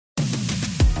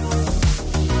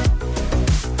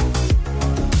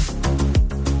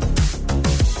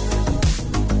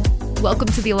Welcome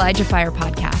to the ElijahFire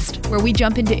podcast, where we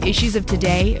jump into issues of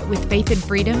today with faith and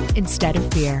freedom instead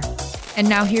of fear. And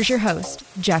now here's your host,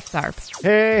 Jeff Tharp.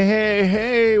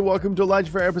 Hey. Welcome to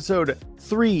ElijahFire episode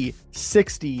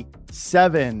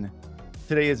 367.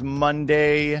 Today is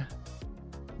Monday,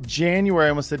 January. I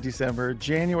almost said December.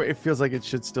 January. It feels like it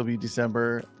should still be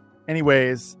December.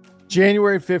 Anyways,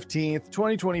 January 15th,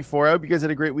 2024. I hope you guys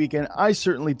had a great weekend. I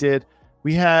certainly did.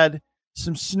 We had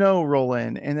some snow roll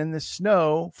in, and then the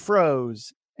snow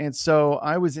froze. And so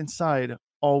I was inside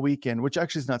all weekend, which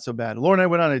actually is not so bad. Laura and I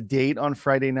went on a date on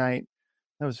Friday night.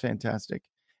 That was fantastic.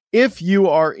 If you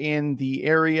are in the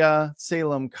area,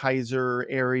 Salem, Kaiser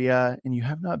area, and you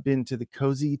have not been to the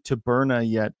Cozy Taberna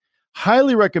yet,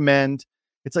 highly recommend.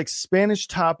 It's like Spanish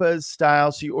tapas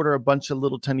style. So you order a bunch of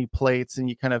little tiny plates and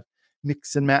you kind of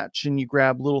mix and match and you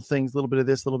grab little things, a little bit of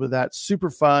this, a little bit of that. Super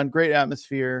fun, great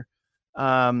atmosphere.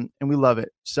 And we love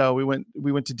it. So we went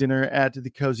to dinner at the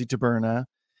Cozy Taberna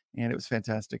and it was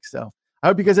fantastic. So I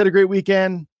hope you guys had a great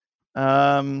weekend.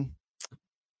 Yeah,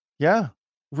 we're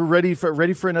ready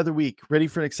for another week, ready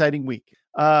for an exciting week.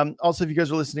 Also, if you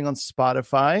guys are listening on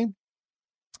Spotify,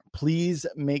 please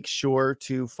make sure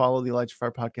to follow the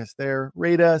ElijahFire podcast there,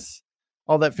 rate us,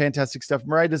 all that fantastic stuff.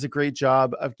 Mariah does a great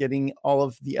job of getting all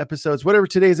of the episodes, whatever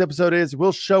today's episode is,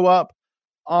 will show up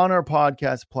on our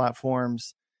podcast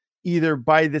platforms either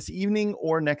by this evening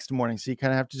or next morning. So you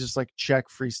kind of have to just like check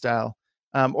freestyle.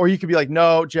 Or you could be like,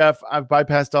 no, Jeff, I've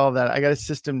bypassed all of that. I got a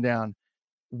system down.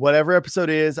 Whatever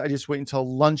episode is, I just wait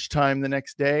until lunchtime the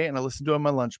next day and I listen to it on my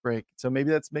lunch break. So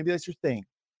maybe that's your thing.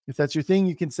 If that's your thing,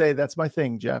 you can say that's my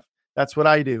thing, Jeff. That's what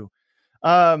I do.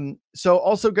 So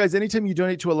also guys, anytime you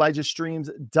donate to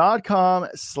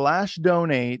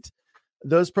ElijahStreams.com/donate,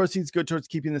 those proceeds go towards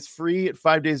keeping this free at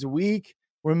 5 days a week.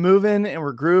 We're moving and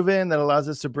we're grooving. That allows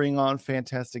us to bring on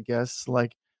fantastic guests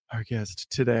like our guest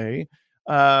today.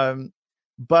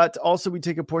 But also we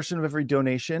take a portion of every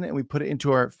donation and we put it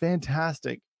into our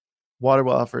fantastic water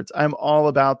well efforts. I'm all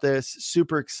about this,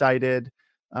 super excited.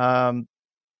 So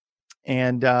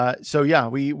yeah,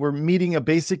 we're meeting a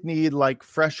basic need like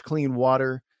fresh, clean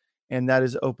water. And that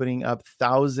is opening up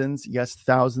thousands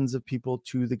of people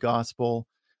to the gospel.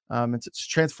 It's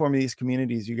transforming these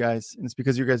communities, you guys. And it's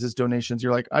because of your guys' donations.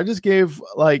 You're like, I just gave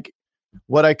like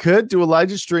what I could to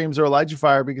Elijah Streams or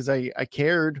ElijahFire because I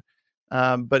cared.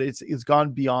 But it's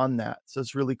gone beyond that. So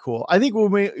it's really cool. I think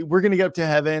when we're going to get up to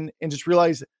heaven and just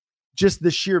realize just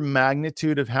the sheer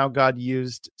magnitude of how God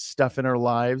used stuff in our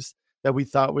lives that we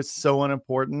thought was so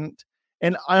unimportant.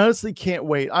 And I honestly can't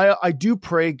wait. I do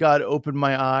pray God open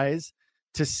my eyes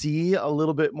to see a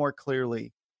little bit more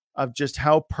clearly of just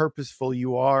how purposeful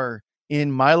you are in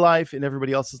my life and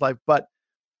everybody else's life. But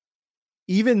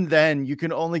even then, you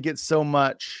can only get so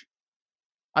much.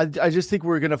 I just think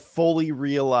we're going to fully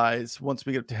realize once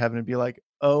we get up to heaven and be like,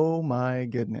 oh my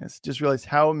goodness, just realize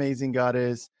how amazing God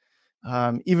is.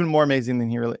 Even more amazing than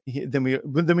we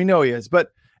know he is.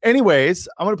 But anyways,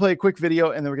 I'm going to play a quick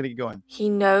video and then we're going to get going. He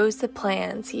knows the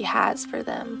plans he has for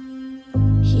them.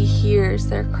 He hears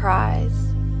their cries.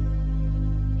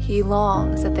 He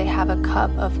longs that they have a cup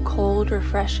of cold,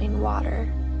 refreshing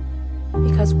water,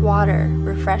 because water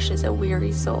refreshes a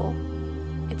weary soul.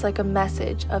 It's like a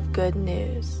message of good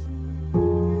news.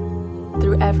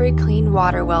 Through every clean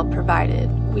water well provided,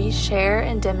 we share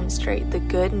and demonstrate the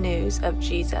good news of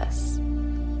Jesus.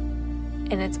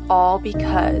 And it's all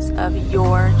because of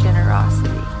your generosity.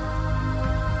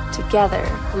 Together,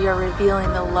 we are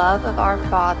revealing the love of our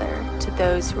Father to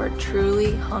those who are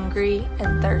truly hungry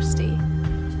and thirsty.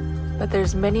 But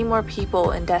there's many more people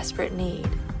in desperate need.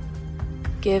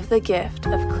 Give the gift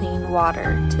of clean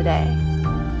water today.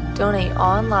 Donate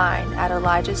online at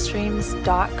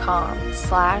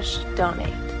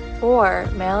ElijahStreams.com/donate or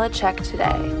mail a check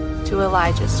today to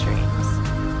Elijah Streams,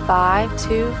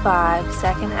 525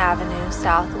 2nd Avenue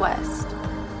Southwest,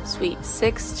 Suite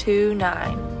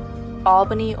 629,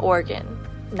 Albany, Oregon,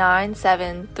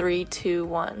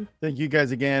 97321. Thank you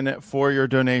guys again for your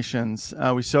donations.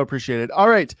 We so appreciate it. All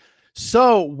right.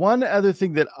 So one other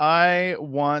thing that I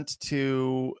want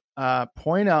to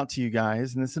point out to you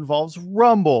guys, and this involves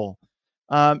Rumble.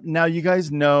 Now, you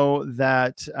guys know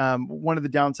that one of the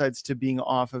downsides to being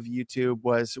off of YouTube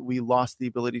was we lost the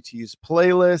ability to use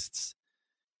playlists.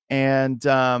 And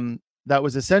that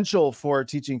was essential for our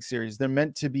teaching series. They're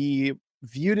meant to be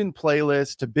viewed in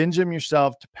playlists, to binge them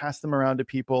yourself, to pass them around to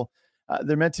people.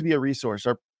 They're meant to be a resource.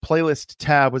 Our playlist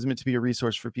tab was meant to be a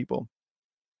resource for people.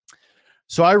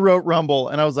 So I wrote Rumble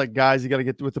and I was like, guys, you got to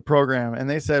get with the program. And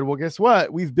they said, well, guess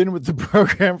what? We've been with the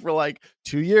program for like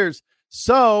 2 years.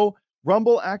 So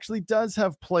Rumble actually does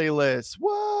have playlists.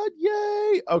 What?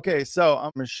 Yay. Okay. So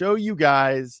I'm going to show you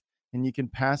guys and you can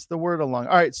pass the word along.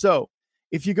 All right. So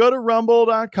if you go to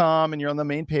rumble.com and you're on the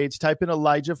main page, type in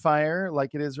ElijahFire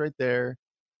like it is right there,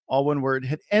 all one word,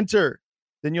 hit enter.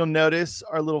 Then you'll notice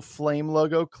our little flame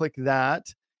logo. Click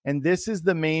that. And this is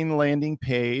the main landing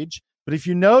page. But if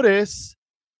you notice,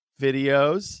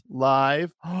 videos,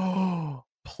 live,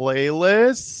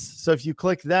 playlists. So if you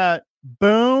click that,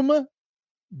 boom,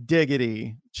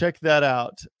 diggity. Check that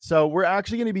out. So we're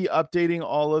actually going to be updating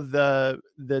all of the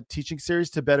teaching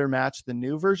series to better match the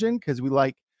new version because we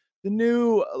like the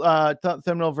new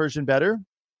thumbnail version better.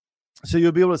 So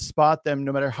you'll be able to spot them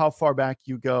no matter how far back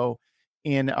you go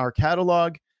in our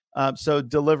catalog. So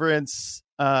Deliverance,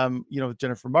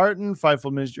 Jennifer Martin,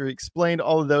 Fivefold Ministry Explained,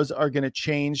 all of those are going to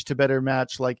change to better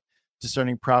match like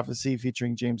Discerning Prophecy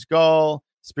featuring James Gall,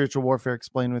 Spiritual Warfare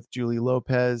Explained with Julie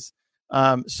Lopez.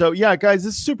 So yeah, guys,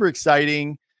 this is super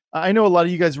exciting. I know a lot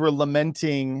of you guys were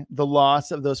lamenting the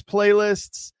loss of those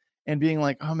playlists and being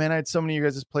like, oh man, I had so many of you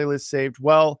guys' playlists saved.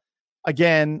 Well,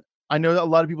 again, I know that a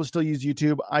lot of people still use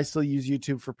YouTube. I still use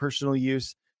YouTube for personal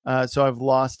use. So I've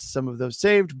lost some of those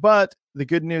saved, but the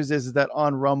good news is that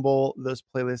on Rumble, those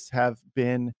playlists have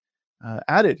been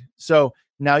added. So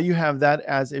now you have that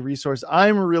as a resource.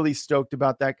 I'm really stoked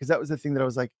about that because that was the thing that I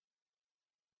was like,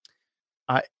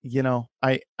 I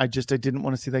didn't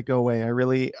want to see that go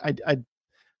away.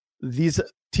 These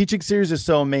teaching series are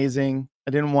so amazing.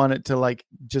 I didn't want it to like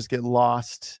just get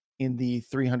lost in the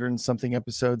 300 and something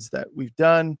episodes that we've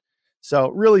done. So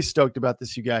really stoked about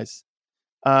this, you guys.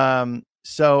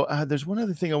 So there's one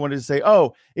other thing I wanted to say.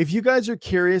 Oh, if you guys are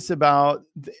curious about,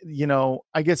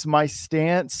 I guess my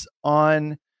stance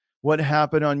on what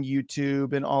happened on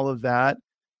YouTube and all of that,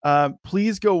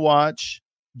 please go watch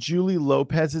Julie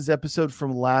Lopez's episode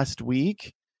from last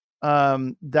week.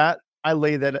 That I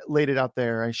laid it out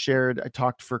there. I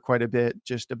talked for quite a bit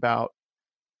just about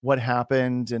what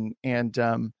happened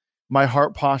and my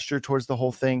heart posture towards the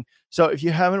whole thing. So if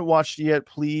you haven't watched it yet,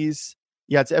 please.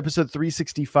 Yeah, it's episode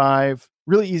 365.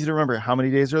 Really easy to remember. How many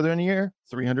days are there in a year?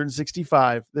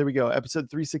 365. There we go. Episode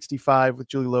 365 with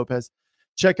Julie Lopez.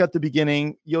 Check out the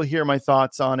beginning. You'll hear my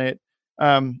thoughts on it.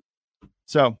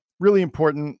 So really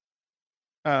important.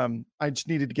 I just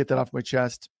needed to get that off my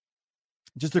chest.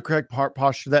 Just the correct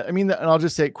posture. And I'll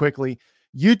just say it quickly.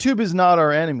 YouTube is not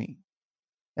our enemy.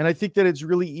 And I think that it's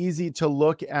really easy to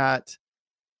look at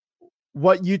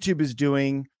what YouTube is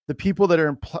doing, the people that are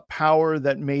in power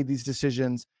that made these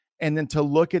decisions, and then to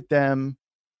look at them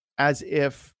as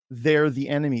if they're the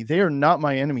enemy. They are not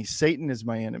my enemy. Satan is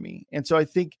my enemy. And so I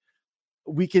think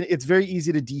it's very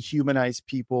easy to dehumanize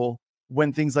people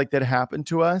when things like that happen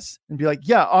to us and be like,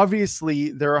 yeah,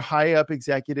 obviously there are high up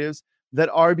executives that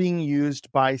are being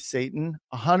used by Satan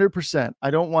 100%.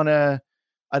 I don't want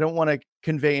to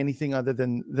convey anything other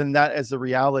than that as the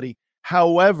reality.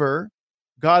 However,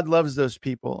 God loves those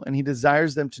people and he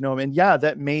desires them to know him. And yeah,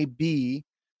 that may be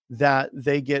that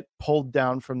they get pulled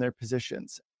down from their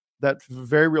positions. That's a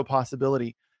very real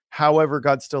possibility. However,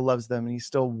 God still loves them and he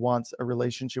still wants a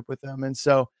relationship with them. And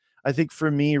so I think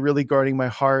for me, really guarding my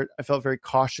heart, I felt very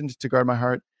cautioned to guard my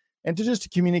heart and to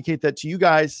communicate that to you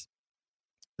guys,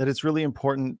 that it's really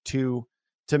important to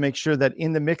make sure that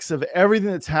in the mix of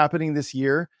everything that's happening this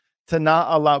year, to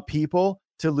not allow people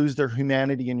to lose their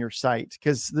humanity in your sight,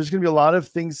 because there's going to be a lot of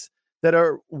things that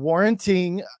are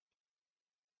warranting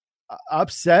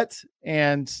upset.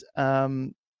 And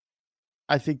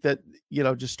I think that,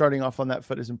 just starting off on that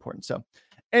foot is important. So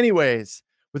anyways,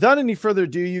 without any further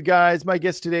ado, you guys, my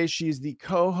guest today, she's the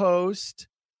co-host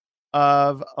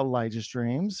of Elijah's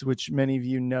Dreams, which many of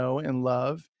you know and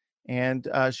love. And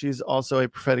she's also a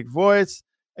prophetic voice,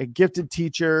 a gifted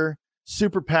teacher,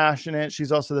 super passionate.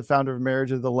 She's also the founder of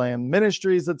Marriage of the Lamb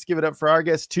Ministries. Let's give it up for our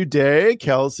guest today,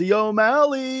 KELSEY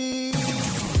O'Malley.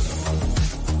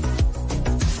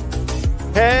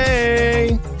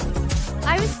 Hey.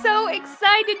 I'm so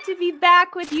excited to be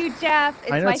back with you, Jeff.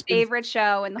 It's my favorite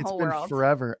show in the whole world. It's been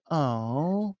forever.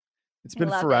 Oh, it's been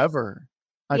forever.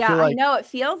 I know it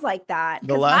feels like that.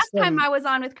 Because last time I was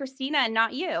on with Christina and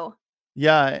not you.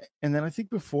 Yeah. And then I think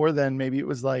before then, maybe it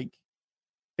was like,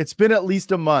 it's been at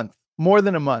least a month, more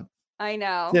than a month. I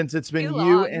know. Since it's been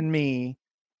you and me,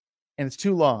 and it's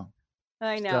too long.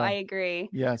 I know. I agree.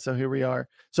 Yeah. So here we are.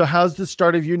 So how's the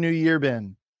start of your new year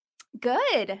been?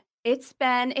 Good.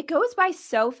 It goes by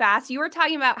so fast. You were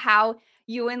talking about how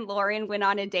you and Lauren went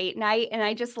on a date night, and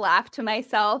I just laughed to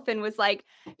myself and was like,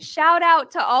 shout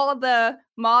out to all of the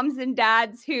moms and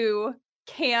dads who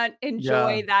can't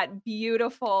enjoy that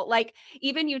beautiful, like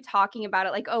even you talking about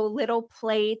it, like, oh, little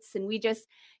plates. And we just,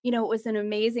 it was an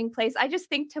amazing place. I just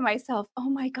think to myself, oh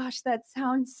my gosh, that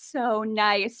sounds so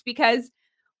nice, because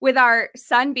with our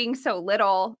son being so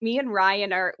little, me and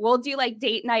Ryan we'll do like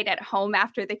date night at home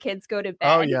after the kids go to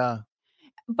bed. Oh yeah.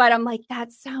 But I'm like,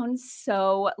 that sounds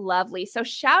so lovely. So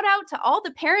shout out to all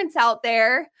the parents out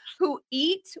there who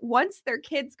eat once their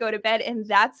kids go to bed, and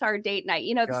that's our date night.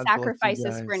 You know, the God bless you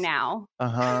sacrifices for guys. now.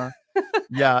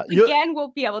 Yeah. Again,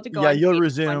 we'll be able to go. Yeah, on you'll dates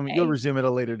resume. one You'll day. resume at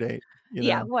a later date.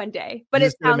 Yeah, one day. But you it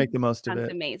just gotta sounds, make the most of it.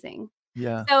 amazing.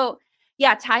 Yeah. So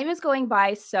yeah, time is going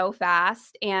by so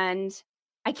fast, and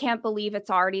I can't believe it's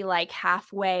already like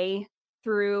halfway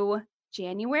through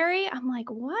January. I'm like,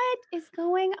 what is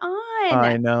going on?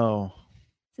 I know.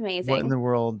 It's amazing. What in the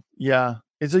world? Yeah.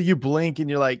 It's like you blink and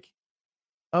you're like,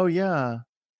 oh yeah.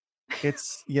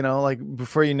 It's, like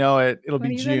before you know it, it'll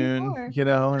be June,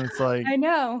 2024. and it's like, I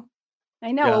know.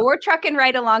 Yeah. Well, we're trucking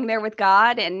right along there with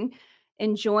God and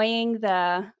enjoying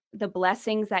the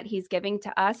blessings that he's giving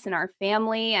to us and our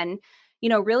family, and,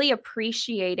 really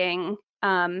appreciating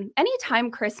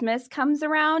anytime Christmas comes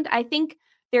around. I think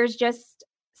there's just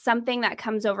something that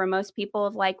comes over most people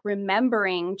of like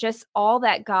remembering just all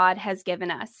that God has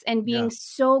given us and being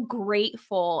so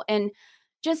grateful, and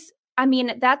just, I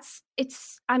mean,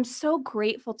 I'm so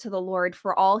grateful to the Lord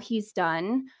for all he's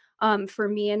done for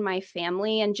me and my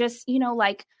family, and just,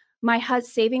 like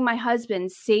saving my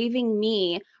husband, saving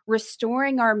me,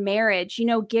 restoring our marriage,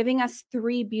 giving us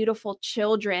 3 beautiful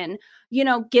children,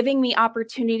 giving me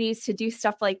opportunities to do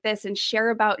stuff like this and share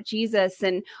about Jesus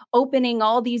and opening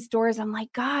all these doors. I'm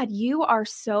like, God, you are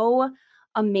so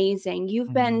amazing.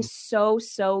 You've been so,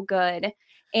 so good.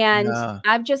 And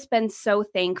I've just been so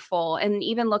thankful. And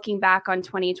even looking back on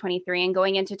 2023 and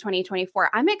going into 2024,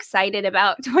 I'm excited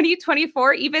about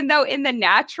 2024, even though in the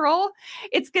natural,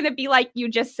 it's going to be like you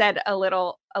just said a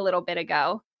little bit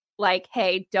ago, like,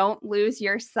 hey, don't lose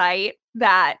your sight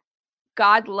that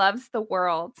God loves the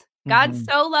world. God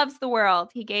so loves the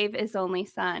world. He gave his only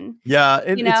son. Yeah.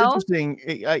 It's interesting,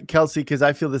 Kelsey, because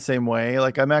I feel the same way.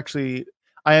 Like I am actually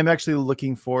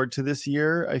looking forward to this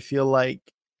year. I feel like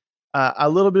a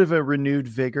little bit of a renewed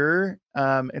vigor.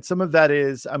 And some of that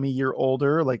is I'm a year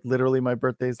older, like literally my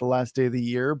birthday is the last day of the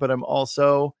year, but I'm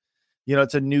also,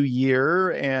 it's a new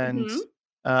year. And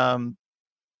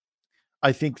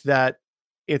I think that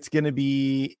it's going to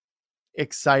be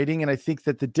exciting. And I think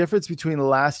that the difference between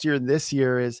last year and this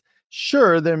year is,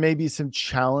 sure, there may be some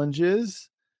challenges,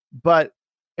 but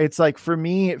it's like, for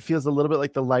me, it feels a little bit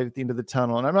like the light at the end of the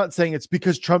tunnel. And I'm not saying it's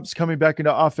because Trump's coming back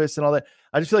into office and all that.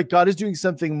 I just feel like God is doing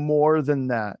something more than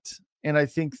that. And I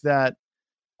think that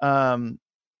I'm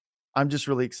just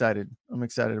really excited. I'm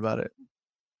excited about it.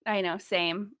 I know.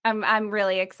 Same. I'm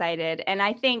really excited. And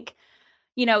I think,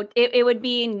 it would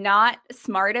be not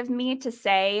smart of me to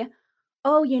say,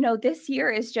 oh, this year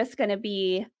is just going to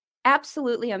be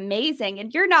absolutely amazing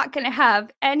and you're not going to have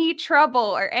any trouble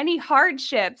or any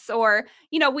hardships, or,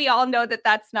 we all know that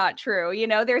that's not true.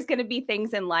 There's going to be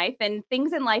things in life, and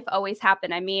things in life always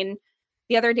happen. I mean,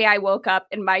 the other day I woke up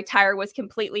and my tire was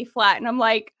completely flat and I'm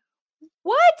like,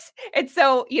 what? And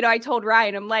so, I told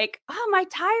Ryan, I'm like, oh, my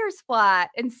tire's flat.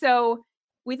 And so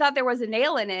we thought there was a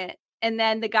nail in it. And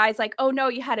then the guy's like, oh no,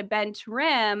 you had a bent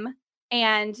rim.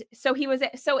 And so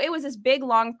it was this big,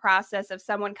 long process of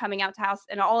someone coming out to house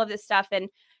and all of this stuff. And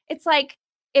it's like,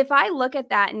 if I look at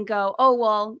that and go, oh,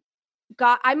 well,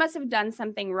 God, I must have done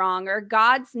something wrong, or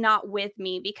God's not with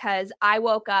me because I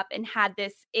woke up and had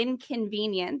this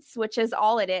inconvenience, which is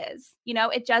all it is.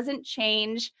 It doesn't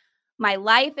change my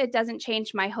life. It doesn't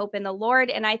change my hope in the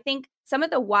Lord. And I think one of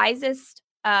the wisest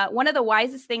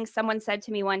things someone said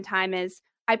to me one time is,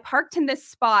 I parked in this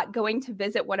spot going to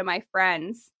visit one of my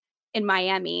friends in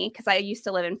Miami, because I used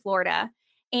to live in Florida,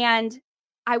 and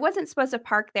I wasn't supposed to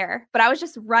park there, but I was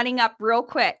just running up real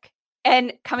quick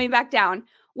and coming back down.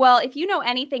 Well, if you know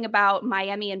anything about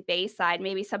Miami and Bayside,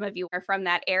 maybe some of you are from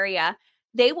that area,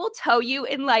 they will tow you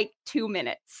in like 2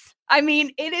 minutes. I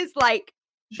mean, it is like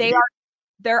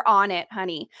they're on it,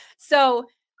 honey. So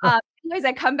anyways,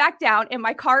 I come back down and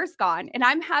my car's gone, and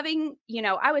I'm having,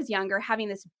 I was younger, having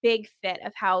this big fit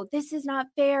of how this is not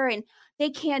fair and they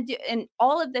can't do, and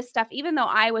all of this stuff, even though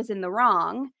I was in the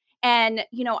wrong. And,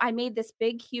 I made this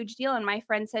big, huge deal. And my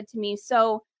friend said to me,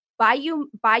 so by you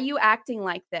acting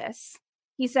like this,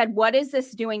 he said, what is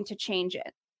this doing to change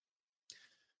it?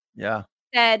 Yeah.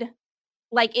 Said,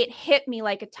 like, it hit me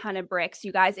like a ton of bricks,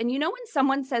 you guys. And when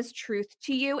someone says truth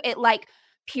to you, it like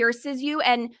pierces you,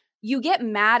 and you get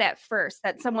mad at first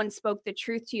that someone spoke the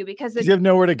truth to you because you have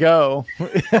nowhere to go. So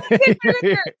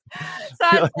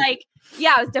I was like,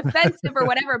 yeah, I was defensive or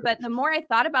whatever. But the more I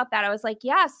thought about that, I was like,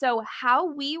 yeah, so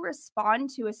how we respond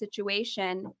to a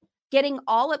situation, getting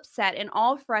all upset and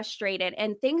all frustrated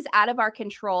and things out of our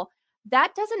control,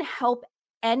 that doesn't help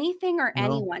anything or No.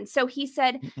 anyone. So he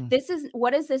said,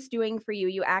 what is this doing for you?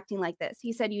 You acting like this?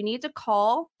 He said, you need to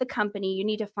call the company. You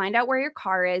need to find out where your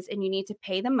car is, and you need to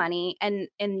pay the money, and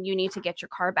you need to get your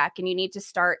car back, and you need to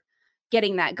start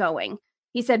getting that going.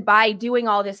 He said, by doing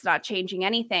all this, not changing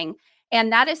anything.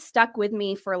 And that has stuck with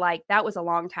me for that was a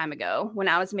long time ago when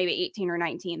I was maybe 18 or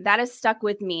 19. That has stuck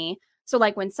with me. So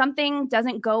when something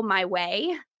doesn't go my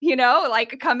way,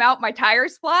 come out my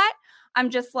tires flat, I'm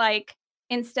just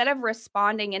instead of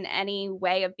responding in any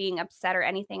way of being upset or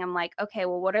anything, I'm like, okay,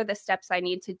 well, what are the steps I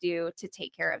need to do to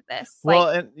take care of this?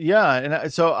 Well,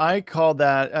 so I call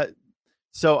that,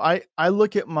 so I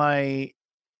look at my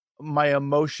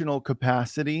emotional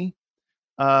capacity,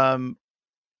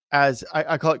 as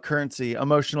I call it currency,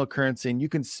 emotional currency. And you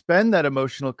can spend that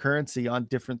emotional currency on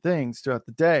different things throughout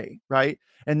the day. Right.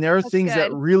 And there are things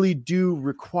that really do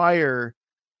require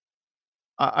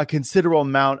a considerable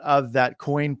amount of that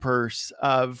coin purse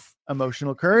of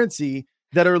emotional currency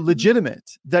that are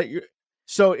legitimate.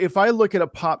 So if I look at a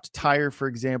popped tire, for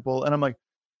example, and I'm like,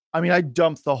 I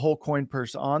dumped the whole coin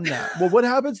purse on that. Well, what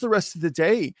happens the rest of the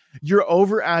day? You're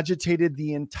over agitated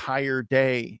the entire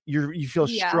day. You feel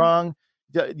strong,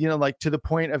 to the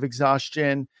point of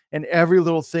exhaustion, and every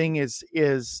little thing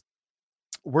is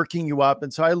working you up.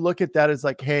 And so I look at that as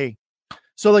hey,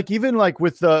 so even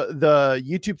with the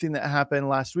YouTube thing that happened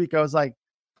last week, I was like,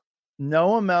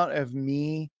 no amount of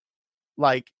me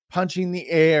punching the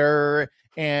air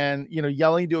and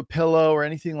yelling to a pillow or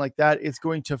anything like that is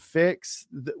going to fix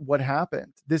what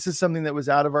happened. This is something that was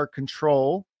out of our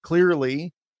control,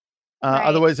 clearly. Right.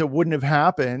 Otherwise it wouldn't have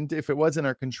happened if it was in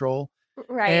our control.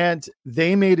 Right. And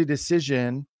they made a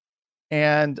decision,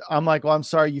 and I'm like, well, I'm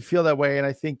sorry you feel that way. And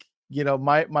I think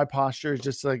my posture is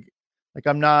just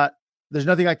I'm not, there's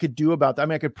nothing I could do about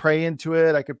that. I could pray into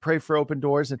it. I could pray for open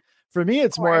doors. And for me,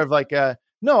 it's more of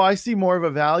no, I see more of a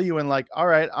value in all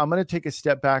right, I'm going to take a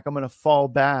step back. I'm going to fall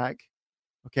back.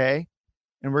 Okay.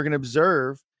 And we're going to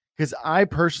observe, because I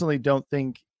personally don't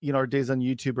think, our days on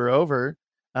YouTube are over.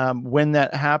 When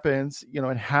that happens,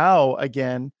 and how,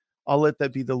 again, I'll let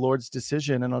that be the Lord's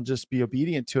decision, and I'll just be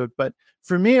obedient to it. But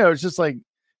for me, I was just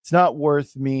it's not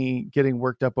worth me getting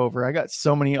worked up over. I got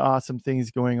so many awesome things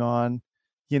going on,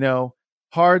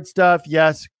 hard stuff.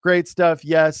 Yes. Great stuff.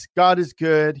 Yes. God is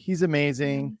good. He's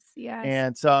amazing. Yes.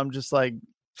 And so I'm just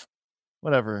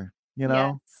whatever,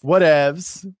 Yes.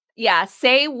 whatevs. Yeah.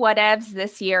 Say whatevs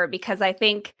this year, because I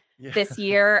think this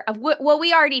year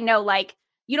we already know,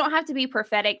 you don't have to be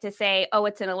prophetic to say, oh,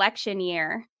 it's an election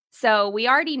year. So we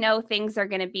already know things are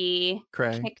going to be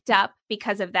kicked up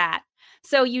because of that.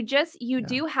 So you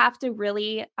do have to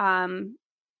really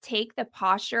take the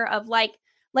posture of like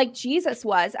Jesus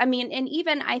was. And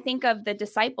even I think of the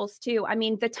disciples too.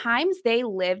 the times they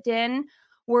lived in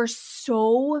were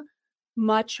so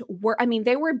much work.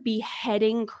 They were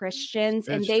beheading Christians,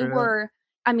 and they were,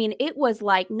 it was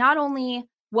not only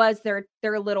was their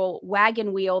little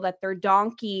wagon wheel that their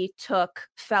donkey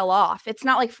fell off. It's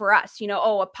not like for us,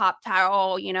 a pop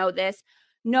tire, this.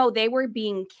 No, they were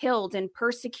being killed and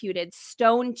persecuted,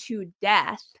 stoned to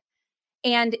death.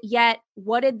 And yet,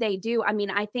 what did they do?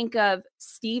 I think of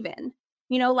Stephen,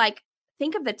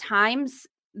 think of the times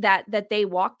that they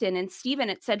walked in. And Stephen,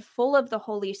 it said, full of the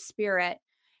Holy Spirit.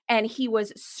 And he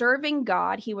was serving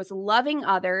God. He was loving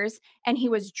others. And he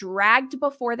was dragged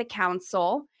before the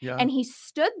council. Yeah. And he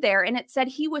stood there, and it said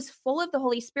he was full of the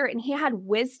Holy Spirit. And he had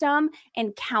wisdom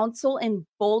and counsel and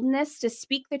boldness to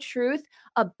speak the truth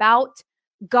about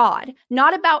God,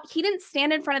 not about, he didn't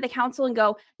stand in front of the council and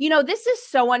go, this is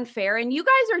so unfair, and you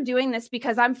guys are doing this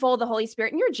because I'm full of the Holy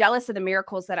Spirit and you're jealous of the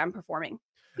miracles that I'm performing.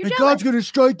 And God's going to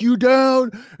strike you down,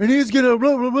 and he's going to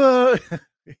blah, blah, blah.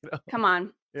 Come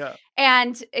on. Yeah.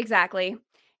 And exactly.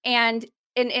 And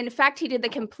in fact, he did the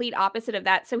complete opposite of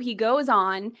that. So he goes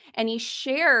on and he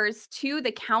shares to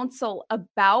the council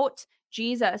about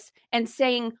Jesus and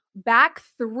saying, back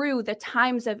through the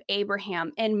times of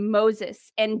Abraham and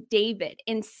Moses and David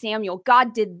and Samuel,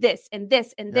 God did this and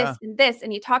this and this and this.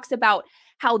 And he talks about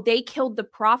how they killed the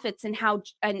prophets and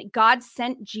God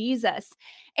sent Jesus.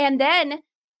 And then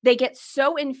they get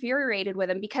so infuriated with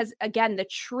him because, again, the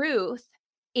truth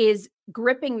is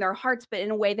gripping their hearts, but in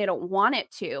a way they don't want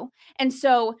it to. And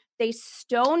so they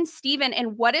stone Stephen.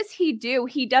 And what does he do?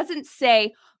 He doesn't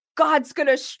say, God's going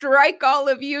to strike all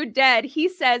of you dead. He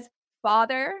says,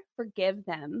 Father, forgive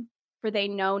them, for they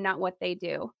know not what they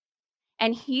do.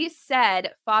 And he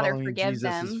said, Father, forgive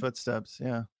them. Jesus' footsteps.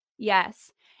 Yeah.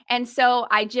 Yes. And so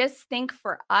I just think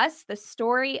for us, the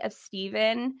story of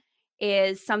Stephen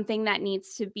is something that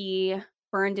needs to be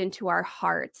burned into our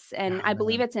hearts. And I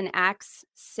believe man. it's in Acts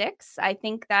 6. I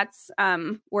think that's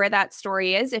where that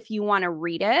story is, if you want to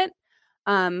read it.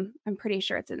 I'm pretty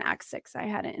sure it's in Acts 6. I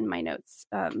had it in my notes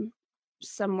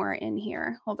somewhere in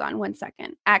here. Hold on one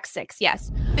second. Acts 6,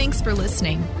 yes. Thanks for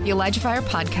listening. The ElijahFire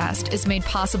podcast is made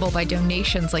possible by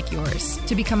donations like yours.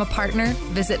 To become a partner,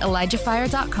 visit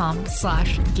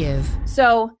ElijahFire.com/give.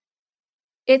 So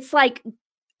it's like,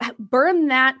 burn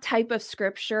that type of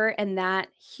scripture and that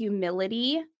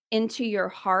humility into your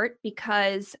heart,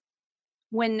 because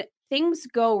when things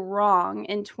go wrong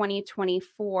in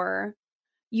 2024,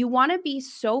 you want to be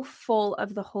so full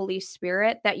of the Holy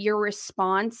Spirit that your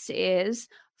response is,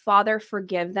 Father,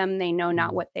 forgive them. They know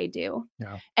not what they do.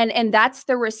 Yeah. And that's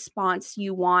the response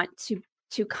you want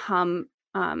to come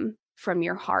from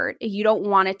your heart. You don't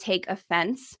want to take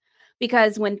offense,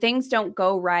 because when things don't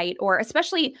go right, or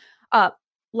especially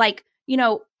like,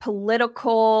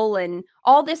 political and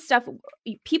all this stuff,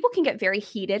 people can get very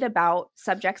heated about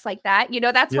subjects like that.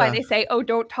 That's why they say, oh,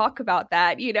 don't talk about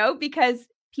that, because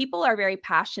people are very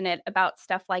passionate about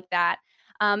stuff like that.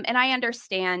 And I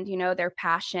understand, their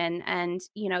passion, and,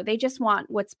 they just want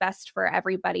what's best for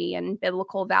everybody and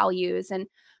biblical values.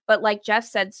 But like Jeff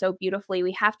said so beautifully,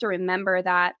 we have to remember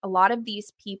that a lot of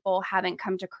these people haven't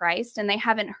come to Christ and they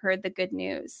haven't heard the good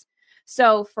news.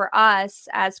 So for us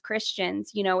as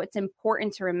Christians, it's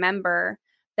important to remember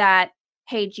that,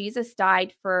 hey, Jesus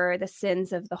died for the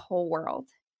sins of the whole world.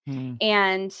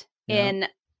 And in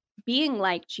being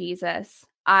like Jesus,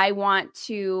 I want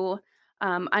to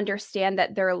understand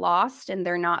that they're lost and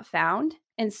they're not found.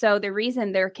 And so the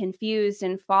reason they're confused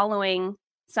and following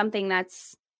something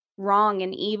that's wrong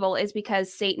and evil is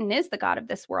because Satan is the god of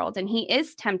this world, and he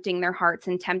is tempting their hearts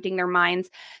and tempting their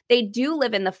minds. They do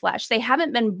live in the flesh. They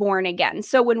haven't been born again.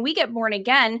 So when we get born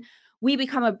again, we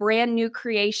become a brand new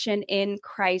creation in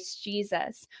Christ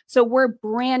Jesus. So we're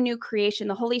brand new creation.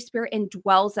 The Holy Spirit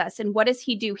indwells us. And what does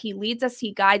he do? He leads us.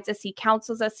 He guides us. He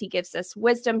counsels us. He gives us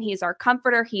wisdom. He's our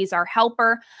comforter. He's our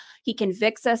helper. He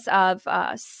convicts us of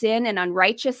sin and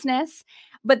unrighteousness.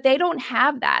 But they don't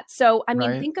have that. So, I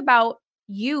mean, think about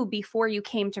you before you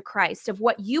came to Christ, of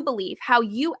what you believe, how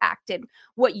you acted,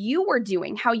 what you were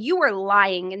doing, how you were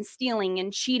lying and stealing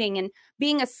and cheating and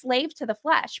being a slave to the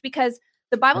flesh. Because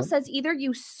the Bible says either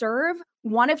you serve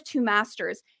one of two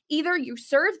masters. Either you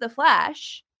serve the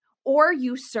flesh or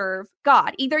you serve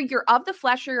God. Either you're of the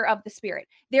flesh or you're of the spirit.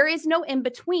 There is no in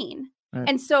between.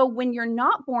 And so when you're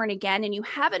not born again and you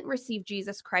haven't received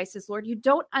Jesus Christ as Lord, you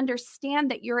don't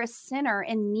understand that you're a sinner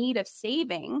in need of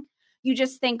saving. You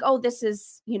just think, oh, this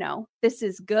is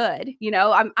good.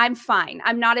 I'm fine.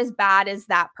 I'm not as bad as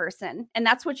that person. And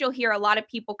that's what you'll hear a lot of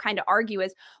people kind of argue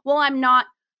is, well, I'm not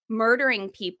murdering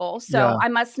people, so I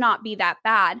must not be that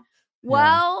bad.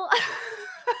 Well,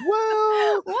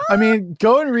 I mean,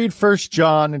 go and read 1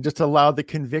 John and just allow the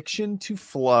conviction to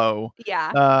flow.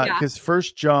 Because 1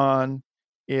 John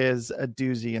is a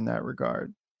doozy in that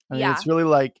regard. I mean, it's really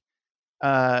like,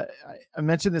 I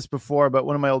mentioned this before, but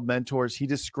one of my old mentors, he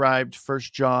described 1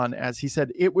 John as, he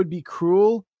said, it would be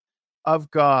cruel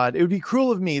of God. It would be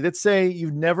cruel of me. Let's say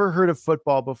you've never heard of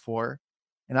football before,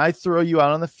 and I throw you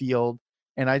out on the field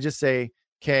and I just say,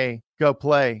 okay, go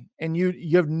play. And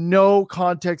you have no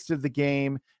context of the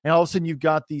game. And all of a sudden you've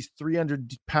got these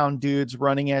 300-pound dudes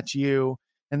running at you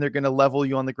and they're going to level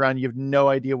you on the ground. You have no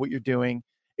idea what you're doing.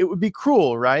 It would be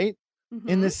cruel, right?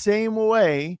 In the same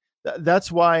way,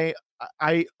 that's why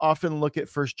I often look at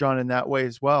 1 John in that way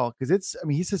as well. Because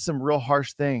he says some real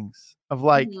harsh things of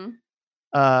like,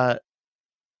 like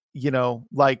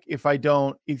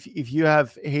if you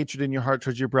have hatred in your heart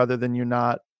towards your brother, then you're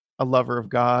not a lover of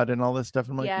God and all this stuff.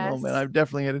 I'm like, no, man, I've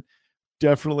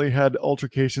definitely had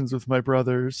altercations with my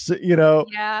brothers,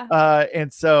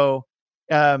 and so,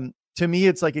 to me,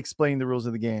 it's like explaining the rules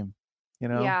of the game,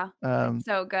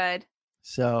 so good.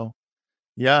 So,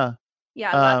 love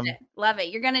it.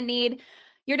 You're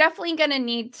definitely going to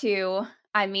need to,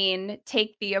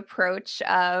 take the approach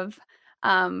of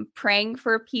praying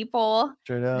for people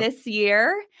this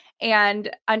year and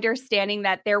understanding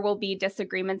that there will be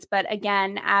disagreements. But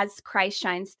again, as Christ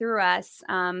shines through us,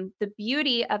 the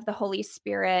beauty of the Holy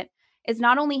Spirit is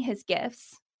not only his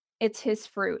gifts, it's his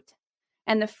fruit.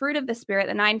 And the fruit of the Spirit,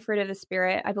 the 9 fruit of the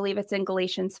Spirit, I believe it's in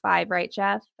Galatians 5, right,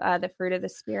 Jeff? The fruit of the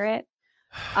Spirit.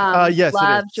 Yes,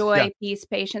 love, joy, peace,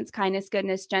 patience, kindness,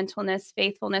 goodness, gentleness,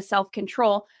 faithfulness,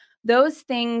 self-control. Those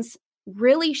things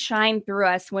really shine through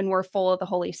us when we're full of the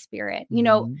Holy Spirit.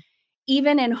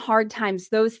 Even in hard times,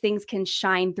 those things can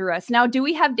shine through us. Now, do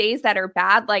we have days that are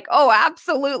bad? Like, oh,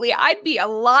 absolutely. I'd be a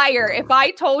liar if I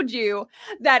told you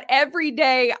that every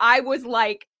day I was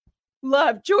like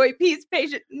love, joy, peace,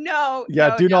 patience. No, Yeah,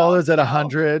 no, doing all no, those at no.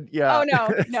 100. Yeah. Oh no,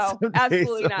 Some days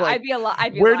absolutely I'm not. like, I'd be a lot.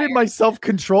 I'd be where a liar. did my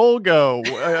self-control go?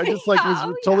 I just like was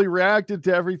Yeah, totally reacted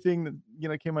to everything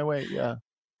that came my way. Yeah.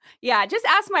 yeah, just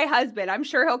ask my husband. I'm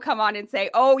sure he'll come on and say,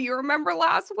 "Oh, you remember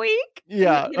last week?" And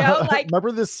Yeah. like,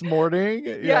 Remember this morning?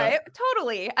 yeah,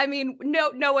 totally. I mean,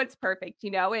 no one's perfect,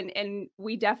 and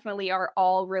we definitely are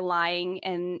all relying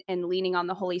and leaning on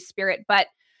the Holy Spirit. But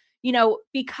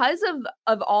because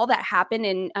of all that happened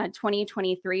in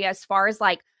 2023, as far as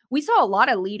like we saw a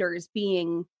lot of leaders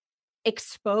being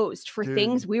exposed for Dude,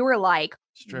 things we were like,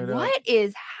 straight up. what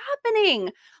is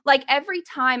happening? Like I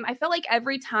felt like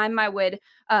every time I would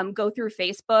go through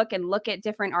Facebook and look at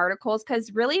different articles,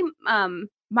 because really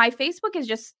my Facebook is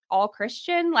just all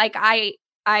Christian. Like I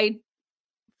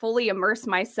fully immerse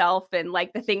myself in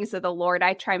like the things of the Lord.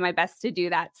 I try my best to do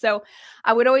that. So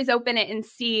I would always open it and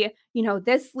see,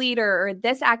 this leader or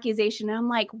this accusation. And I'm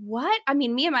like, what? I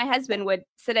mean, me and my husband would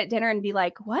sit at dinner and be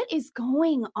like, what is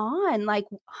going on? Like,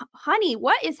 honey,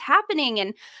 what is happening?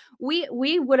 And we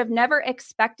would have never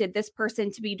expected this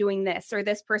person to be doing this or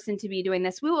this person to be doing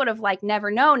this. We would have like never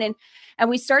known. And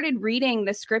we started reading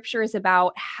the scriptures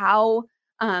about how,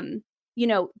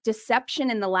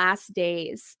 deception in the last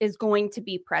days is going to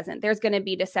be present. There's going to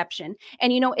be deception.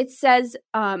 And, it says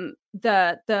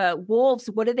the wolves,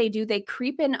 what do? They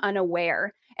creep in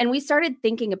unaware. And we started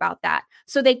thinking about that.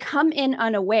 So they come in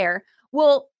unaware.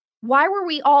 Well, why were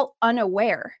we all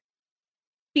unaware?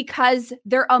 Because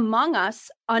they're among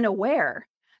us unaware.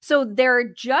 So they're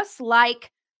just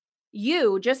like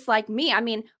you, just like me. I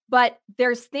mean, but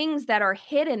there's things that are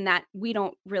hidden that we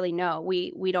don't really know.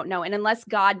 We don't know. And unless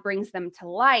God brings them to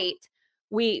light,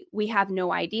 we have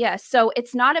no idea. So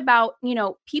it's not about,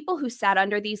 people who sat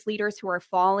under these leaders who are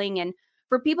falling and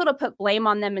for people to put blame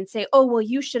on them and say, oh, well,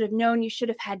 you should have known, you should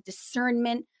have had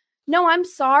discernment. No, I'm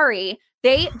sorry.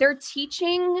 They're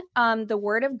teaching the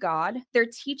word of God. They're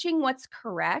teaching what's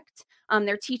correct.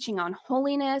 They're teaching on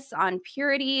holiness, on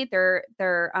purity. They're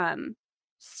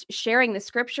sharing the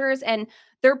scriptures, and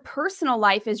their personal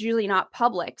life is usually not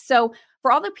public. So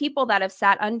for all the people that have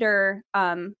sat under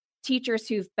teachers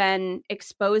who've been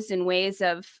exposed in ways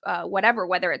of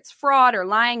whether it's fraud or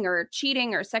lying or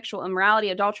cheating or sexual immorality,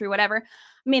 adultery, whatever,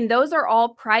 I mean, those are all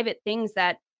private things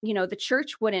that, the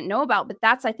church wouldn't know about. But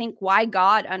that's, I think, why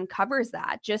God uncovers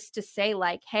that, just to say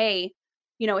like, hey,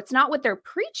 it's not what they're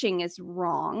preaching is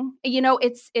wrong.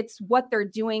 It's what they're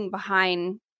doing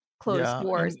behind closed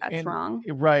doors that's wrong.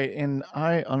 Right. And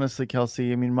I honestly,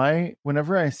 Kelsey, I mean,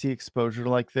 whenever I see exposure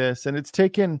like this, and it's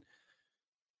taken,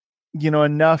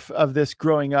 enough of this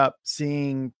growing up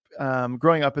in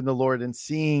the Lord and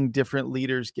seeing different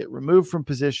leaders get removed from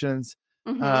positions,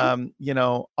 on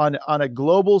a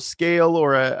global scale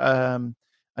or a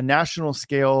national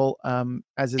scale,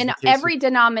 as is and the case every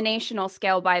denominational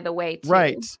scale, by the way, too.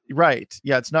 Right.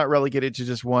 Yeah. It's not relegated to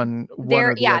just one.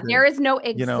 There, or the other, there is no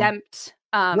exempt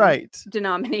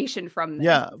denomination from this.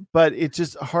 Yeah, but it's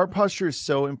just heart posture is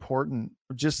so important.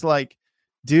 Just like,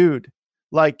 dude,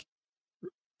 like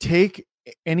take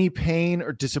any pain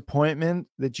or disappointment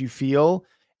that you feel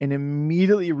and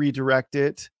immediately redirect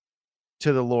it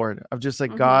to the Lord. Of just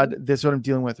like, God, this is what I'm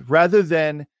dealing with, rather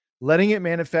than letting it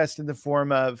manifest in the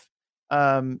form of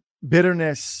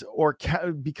bitterness or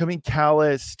becoming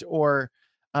calloused or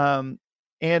I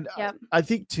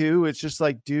think too, it's just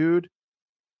like, dude,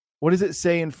 what does it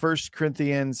say in 1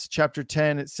 Corinthians chapter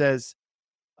 10? It says,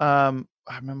 I'm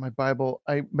in my Bible.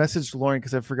 I messaged Lauren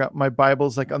because I forgot my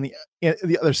Bible's like on the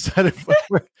other side of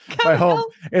my home.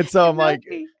 And so I'm like,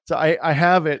 so I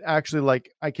have it actually,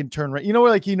 like I can turn right.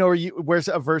 Where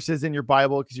a verse is in your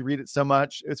Bible because you read it so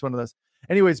much. It's one of those.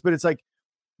 Anyways, but it's like,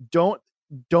 don't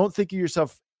think of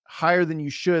yourself higher than you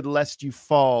should lest you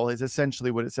fall is essentially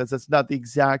what it says. That's not the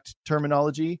exact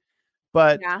terminology.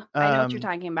 But yeah, I know what you're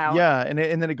talking about. Yeah. And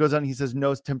then it goes on. He says,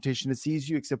 no temptation to seize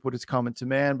you except what is common to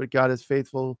man, but God is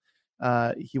faithful.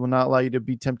 He will not allow you to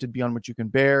be tempted beyond what you can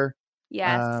bear.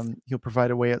 Yes. He'll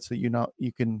provide a way out so you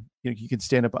can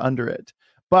stand up under it.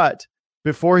 But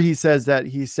before he says that,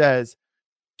 he says,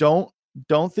 don't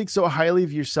think so highly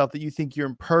of yourself that you think you're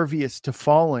impervious to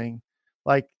falling.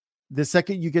 Like the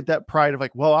second you get that pride of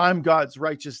like, well, I'm God's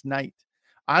righteous knight,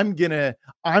 I'm gonna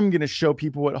show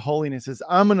people what holiness is.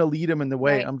 I'm gonna lead them in the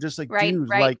way. Right. I'm just like, dude,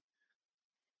 like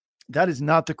that is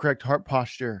not the correct heart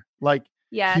posture. Like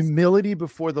humility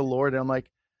before the Lord. And I'm like,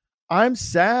 I'm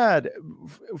sad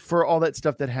for all that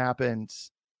stuff that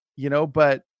happens,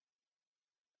 but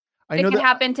I know it could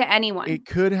happen to anyone. It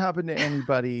could happen to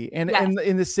anybody. And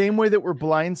in the same way that we're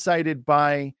blindsided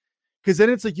by, because then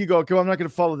it's like you go, okay, well, I'm not going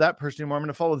to follow that person anymore. I'm going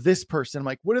to follow this person. I'm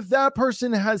like, what if that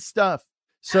person has stuff?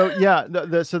 So yeah,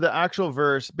 so the actual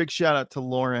verse, big shout out to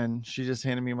Lauren. She just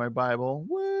handed me my Bible.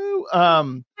 Woo.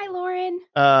 Hi, Lauren.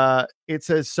 It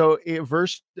says,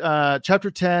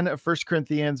 chapter 10 of 1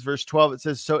 Corinthians, verse 12, it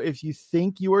says, so if you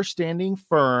think you are standing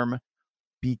firm,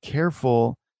 be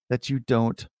careful that you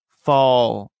don't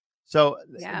fall. So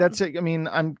that's it. I mean,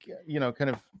 I'm,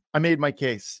 I made my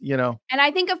case, And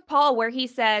I think of Paul where he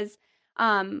says,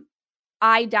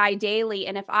 I die daily,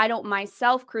 and if I don't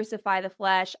myself crucify the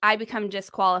flesh, I become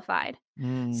disqualified.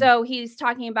 So he's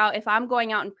talking about if I'm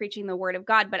going out and preaching the word of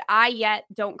God, but I yet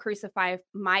don't crucify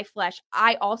my flesh,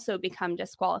 I also become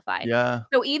disqualified. Yeah.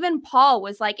 So even Paul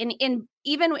was like,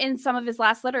 even in some of his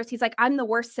last letters, he's like, I'm the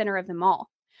worst sinner of them all.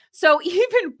 So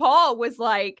even Paul was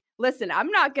like, listen, I'm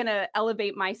not going to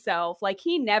elevate myself. Like,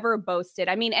 he never boasted.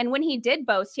 I mean, and when he did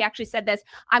boast, he actually said this,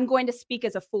 I'm going to speak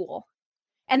as a fool.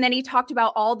 And then he talked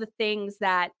about all the things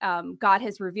that God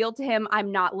has revealed to him.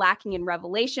 I'm not lacking in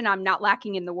revelation. I'm not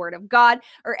lacking in the word of God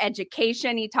or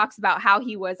education. He talks about how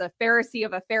he was a Pharisee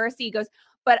of a Pharisee. He goes,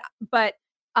 but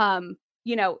and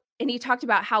he talked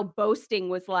about how boasting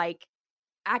was like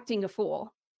acting a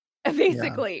fool,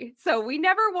 basically. Yeah. So we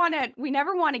never want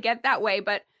to get that way.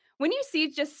 But when you see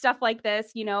just stuff like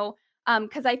this,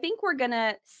 because I think we're going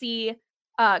to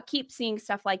keep seeing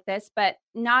stuff like this, but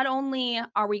not only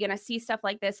are we going to see stuff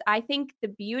like this, I think the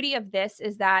beauty of this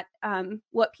is that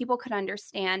what people could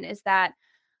understand is that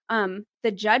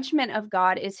the judgment of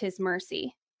God is his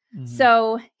mercy. Mm-hmm.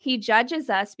 So he judges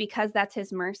us because that's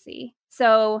his mercy.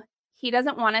 So he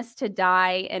doesn't want us to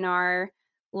die in our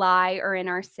lie or in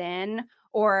our sin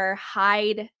or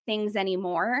hide things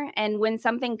anymore. And when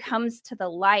something comes to the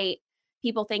light,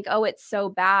 people think, oh, it's so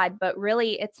bad, but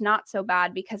really it's not so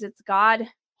bad because it's God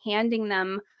handing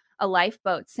them a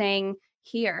lifeboat saying,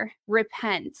 here,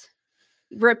 repent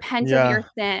of your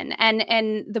sin.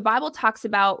 And the Bible talks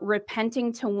about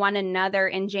repenting to one another.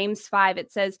 In James 5,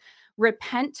 it says,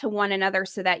 repent to one another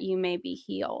so that you may be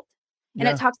healed. And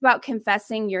it talks about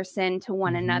confessing your sin to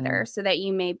one another so that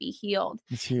you may be healed.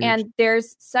 And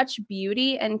there's such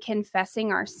beauty in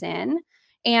confessing our sin.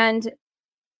 And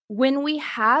when we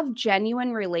have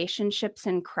genuine relationships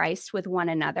in Christ with one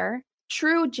another,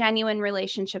 true, genuine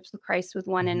relationships with Christ with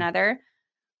one another,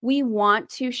 we want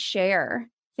to share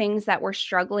things that we're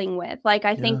struggling with. Like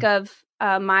I think of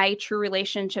my true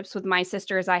relationships with my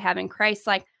sisters I have in Christ.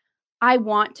 Like I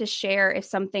want to share if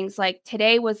something's like,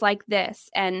 today was like this,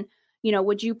 and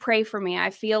would you pray for me? I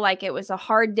feel like it was a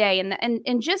hard day,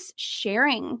 and just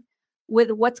sharing with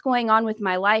what's going on with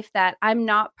my life, that I'm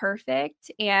not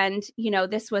perfect. And,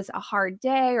 this was a hard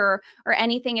day or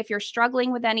anything. If you're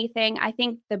struggling with anything, I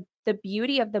think the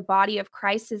beauty of the body of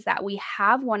Christ is that we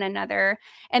have one another,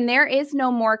 and there is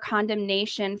no more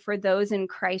condemnation for those in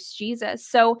Christ Jesus.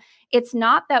 So it's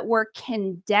not that we're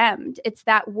condemned. It's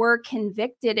that we're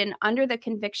convicted, and under the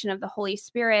conviction of the Holy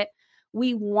Spirit,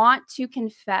 we want to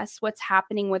confess what's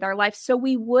happening with our life so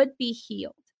we would be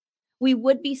healed. We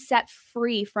would be set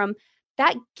free from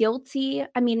that guilty.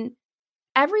 I mean,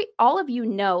 all of you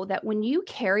know that when you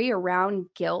carry around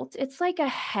guilt, it's like a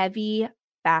heavy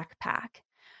backpack,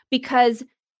 because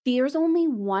there's only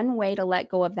one way to let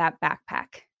go of that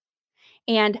backpack.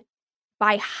 And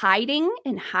by hiding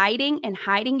and hiding and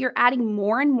hiding, you're adding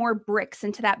more and more bricks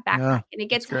into that backpack, and it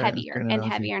gets heavier and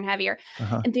heavier and heavier.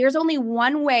 And there's only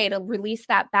one way to release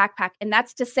that backpack, and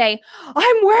that's to say,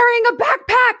 I'm wearing a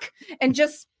backpack, and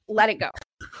just let it go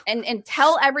and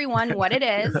tell everyone what it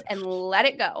is and let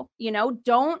it go.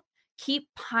 Don't keep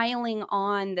piling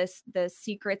on the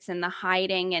secrets and the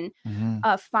hiding,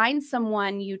 and find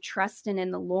someone you trust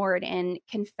in the Lord and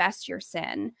confess your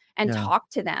sin and talk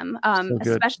to them.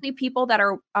 Especially people that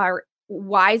are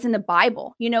wise in the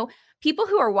Bible. People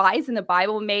who are wise in the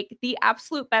Bible make the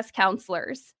absolute best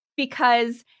counselors,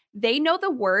 because they know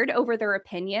the word over their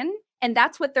opinion, and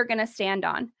that's what they're going to stand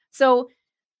on. So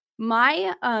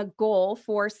my goal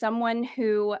for someone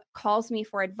who calls me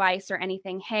for advice or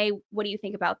anything, hey, what do you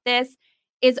think about this,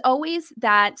 is always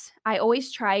that I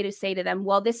always try to say to them,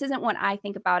 well, this isn't what I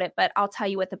think about it, but I'll tell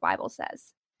you what the Bible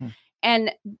says.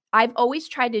 And I've always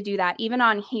tried to do that, even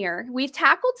on here. We've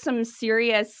tackled some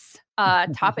serious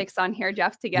topics on here,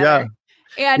 Jeff, together.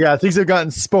 And things have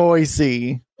gotten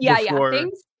spicy.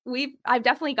 I've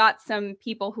definitely got some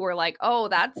people who are like, oh,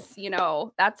 that's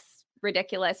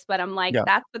ridiculous, but I'm like,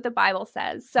 that's what the Bible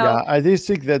says. So I just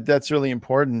think that that's really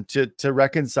important to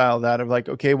reconcile that, of like,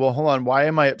 okay, well, hold on, why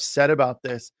am I upset about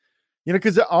this?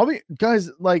 Because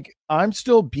I'm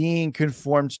still being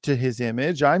conformed to his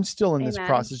image. I'm still in this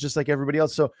process, just like everybody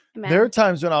else. So there are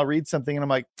times when I'll read something and I'm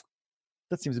like,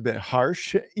 that seems a bit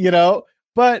harsh,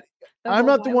 but I'm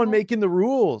whole not the one Bible. making the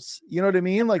rules. You know what I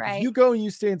mean? Like right. if you go and you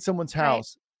stay in someone's Right.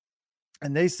 house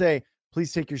and they say,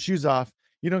 please take your shoes off,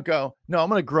 you don't go, no, I'm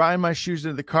going to grind my shoes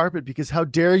into the carpet because how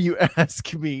dare you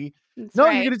ask me? That's No,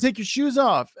 right. you're going to take your shoes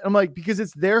off. I'm like, because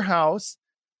it's their house,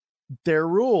 their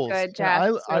rules. Good, And Jeff.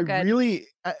 I So good. really,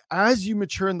 as you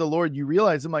mature in the Lord, you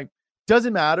realize I'm like,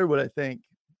 doesn't matter what I think.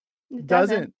 It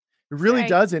Doesn't. It That's really right.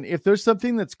 doesn't. If there's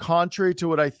something that's contrary to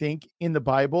what I think in the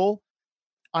Bible,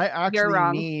 I You're actually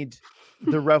wrong. need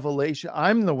the revelation.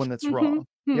 I'm the one that's wrong.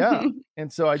 Yeah.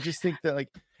 And so I just think that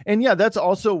and yeah, that's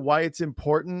also why it's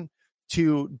important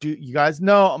to do. You guys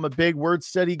know I'm a big word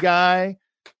study guy.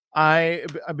 I've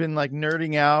been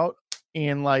nerding out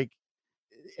in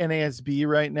NASB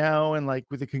right now and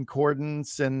with the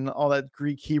concordance and all that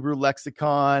Greek Hebrew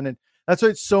lexicon. And that's why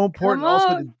it's so important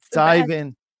also to dive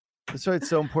in. That's why it's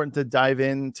so important to dive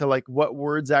into what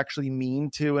words actually mean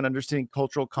to and understanding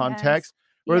cultural context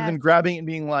rather than grabbing it and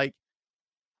being like,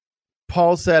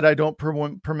 Paul said, I don't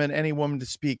permit any woman to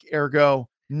speak. Ergo,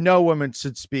 no woman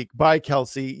should speak. By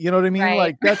KELSEY. You know what I mean?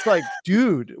 Right. That's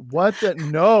dude, what the?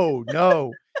 No.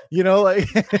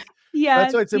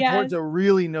 That's why it's important to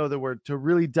really know the word, to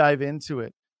really dive into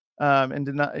it. And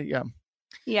to not,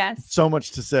 Yes. So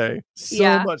much to say.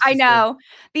 Much I to know.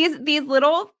 Say.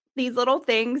 These little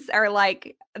things are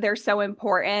they're so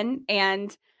important.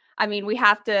 And I mean, we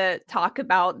have to talk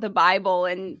about the Bible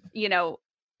and,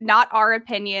 not our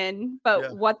opinion,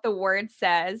 but what the word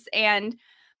says. And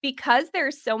because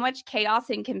there's so much chaos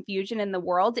and confusion in the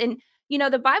world, and,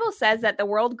 the Bible says that the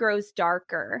world grows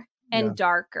darker and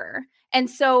darker. And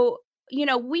so,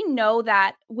 we know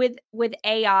that with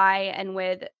AI and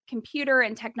with computer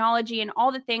and technology and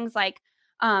all the things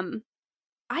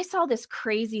I saw this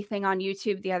crazy thing on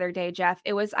YouTube the other day, Jeff.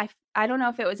 It was, I don't know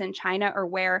if it was in China or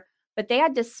where, but they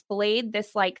had displayed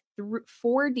this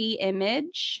 4D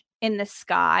image in the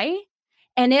sky,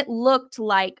 and it looked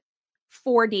like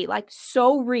 4D,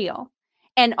 so real.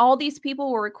 And all these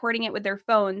people were recording it with their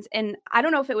phones. And I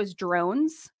don't know if it was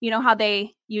drones, how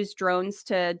they use drones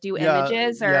to do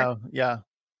images or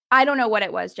I don't know what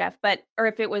it was, Jeff, or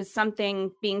if it was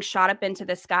something being shot up into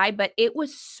the sky, but it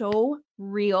was so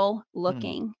real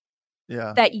looking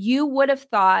that you would have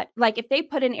thought, if they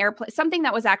put an airplane, something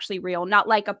that was actually real, not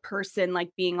like a person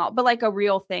being all, but a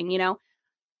real thing,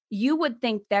 you would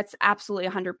think that's absolutely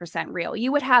 100% real.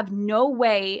 You would have no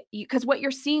way, because what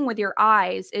you're seeing with your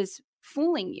eyes is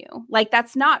fooling you.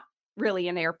 That's not really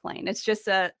an airplane. It's just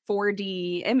a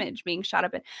 4D image being shot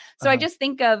up. So I just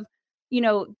think of,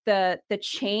 the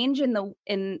change in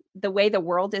the way the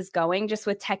world is going, just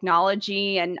with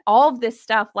technology and all of this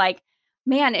stuff.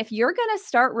 Man, if you're going to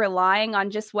start relying on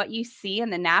just what you see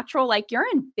in the natural, you're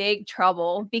in big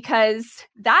trouble, because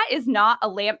that is not a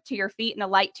lamp to your feet and a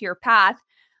light to your path.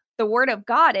 The word of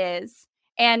God is,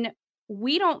 and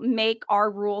we don't make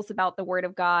our rules about the word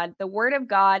of God. The word of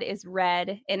God is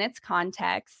read in its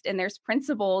context, and there's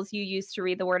principles you use to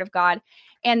read the word of God,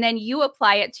 and then you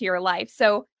apply it to your life.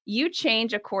 So you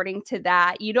change according to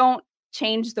that. You don't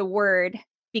change the word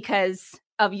because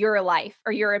of your life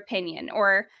or your opinion,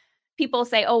 or people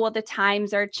say, oh, well, the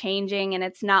times are changing and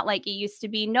it's not like it used to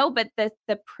be. No, but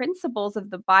the principles of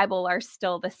the Bible are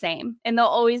still the same, and they'll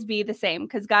always be the same,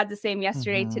 because God's the same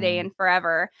yesterday, today, and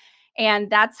forever. And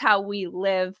that's how we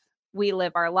live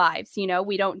our lives.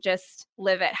 We don't just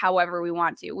live it however we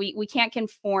want to. We can't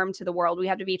conform to the world. We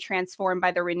have to be transformed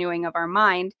by the renewing of our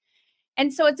mind.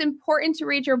 And so it's important to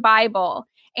read your Bible.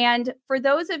 And for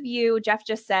those of you, Jeff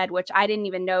just said, which I didn't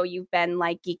even know, you've been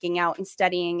geeking out and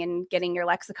studying and getting your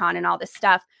lexicon and all this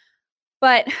stuff.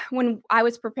 But when I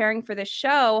was preparing for this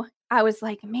show, I was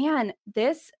like, man,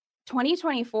 this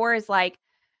 2024 is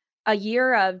a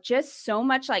year of just so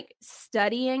much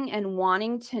studying and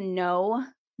wanting to know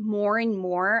more and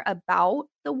more about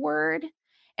the word,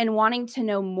 and wanting to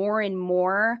know more and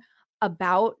more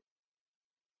about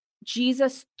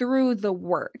Jesus through the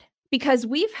word. Because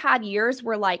we've had years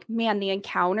where man, the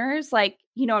encounters, what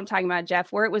I'm talking about,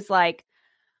 Jeff, where it was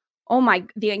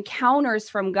the encounters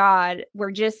from God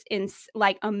were just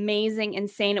amazing,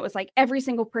 insane. It was every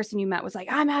single person you met was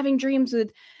I'm having dreams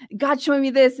with God showing me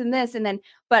this and this. And then,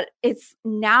 but it's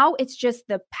just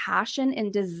the passion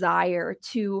and desire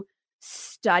to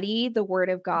study the word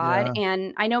of God. Yeah.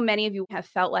 And I know many of you have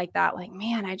felt like that,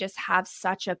 man, I just have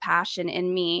such a passion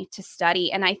in me to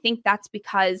study. And I think that's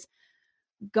because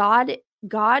God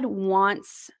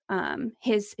wants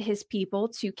his people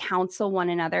to counsel one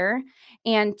another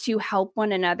and to help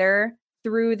one another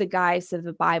through the guise of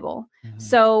the Bible.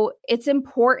 So it's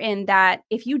important that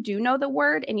if you do know the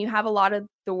word and you have a lot of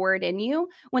the word in you.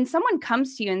 When someone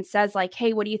comes to you and says like,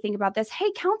 hey, what do you think about this?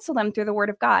 Hey, counsel them through the word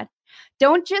of God.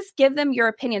 Don't just give them your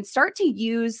opinion. Start to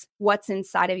use what's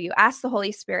inside of you. Ask the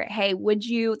Holy Spirit, hey, would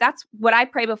you, that's what I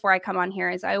pray before I come on here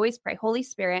is I always pray, Holy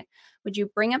Spirit, would you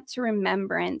bring up to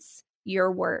remembrance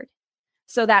your word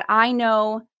so that I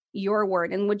know your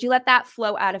word? And would you let that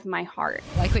flow out of my heart?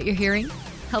 Like what you're hearing?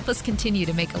 Help us continue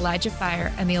to make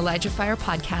ElijahFire and the ElijahFire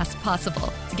podcast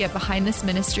possible. To get behind this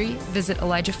ministry, visit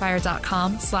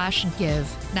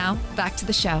ElijahFire.com/give. Now, back to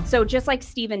the show. So just like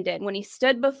Stephen did, when he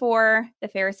stood before the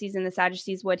Pharisees and the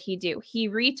Sadducees, what'd he do? He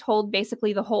retold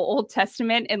basically the whole Old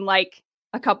Testament in like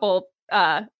a couple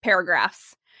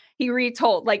paragraphs. He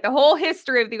retold like the whole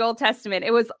history of the Old Testament.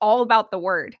 It was all about the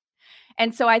word.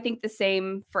 And so I think the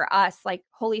same for us, like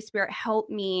Holy Spirit, help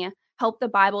the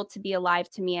Bible to be alive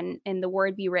to me and the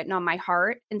word be written on my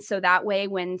heart. And so that way,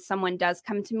 when someone does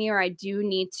come to me or I do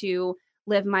need to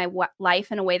live my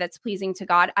life in a way that's pleasing to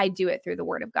God, I do it through the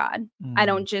word of God. I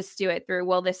don't just do it through,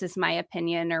 well, this is my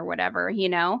opinion or whatever, you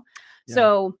know? Yeah.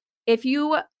 So if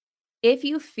you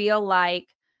feel like,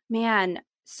 man,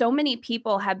 so many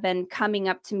people have been coming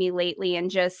up to me lately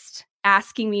and just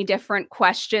asking me different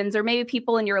questions, or maybe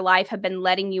people in your life have been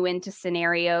letting you into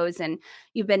scenarios and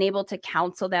you've been able to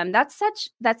counsel them. That's such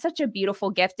a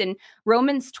beautiful gift. And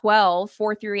Romans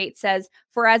 12:4-8 says,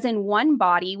 for as in one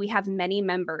body, we have many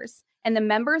members, and the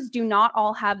members do not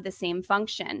all have the same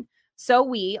function. So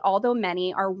we, although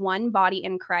many, are one body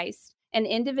in Christ and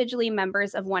individually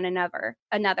members of one another,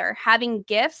 having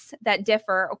gifts that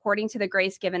differ according to the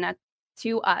grace given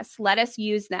to us. Let us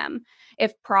use them.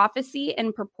 If prophecy,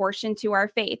 in proportion to our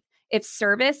faith. If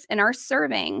service, in our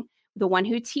serving. The one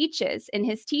who teaches, in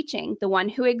his teaching. The one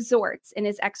who exhorts, in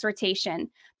his exhortation.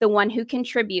 The one who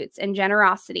contributes, in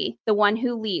generosity. The one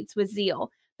who leads, with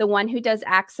zeal. The one who does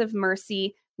acts of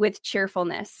mercy, with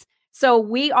cheerfulness. So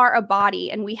we are a body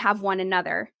and we have one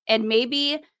another. And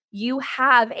maybe you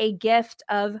have a gift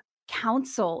of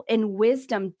counsel and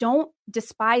wisdom. Don't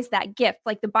despise that gift.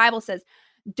 Like the Bible says,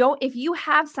 if you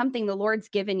have something the Lord's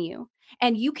given you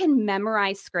and you can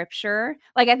memorize scripture,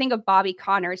 like I think of Bobby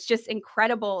Connor, it's just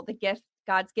incredible the gift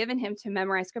God's given him to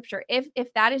memorize scripture.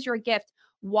 If that is your gift,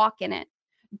 walk in it.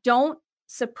 Don't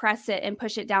suppress it and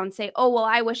push it down and say, oh, well,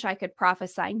 I wish I could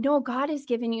prophesy. No, God has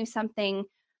given you something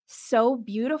so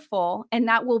beautiful and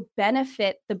that will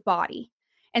benefit the body.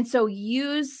 And so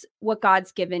use what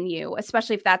God's given you,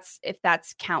 especially if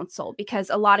that's counsel, because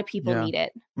a lot of people need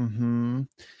it. Mm-hmm.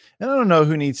 And I don't know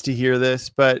who needs to hear this,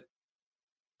 but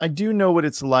I do know what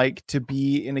it's like to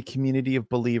be in a community of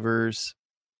believers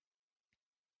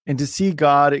and to see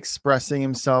God expressing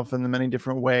himself in the many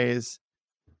different ways.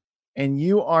 And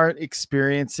you aren't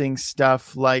experiencing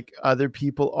stuff like other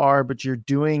people are, but you're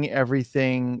doing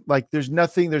everything. Like there's no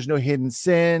hidden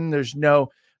sin.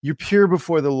 You're pure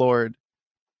before the Lord.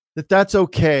 That's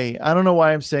okay. I don't know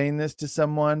why I'm saying this to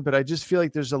someone, but I just feel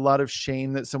like there's a lot of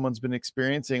shame that someone's been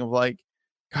experiencing of like,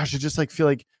 gosh, I just like feel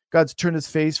like God's turned his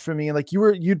face from me. And like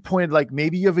you'd pointed like,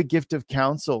 maybe you have a gift of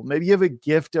counsel. Maybe you have a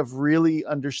gift of really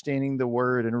understanding the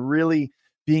word and really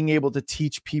being able to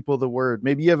teach people the word.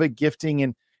 Maybe you have a gifting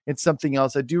in something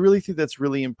else. I do really think that's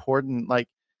really important. Like,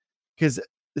 because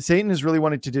Satan is really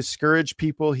wanting to discourage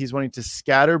people. He's wanting to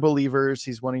scatter believers.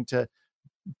 He's wanting to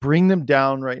bring them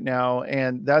down right now.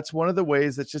 And that's one of the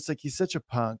ways that's just like, he's such a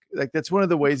punk. Like, that's one of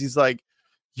the ways he's like,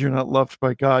 you're not loved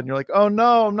by God. And you're like, oh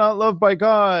no, I'm not loved by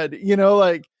God.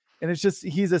 Like, and it's just,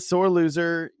 he's a sore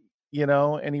loser,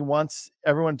 and he wants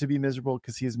everyone to be miserable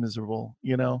because he's miserable,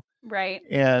 Right.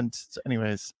 And so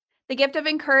anyways, the gift of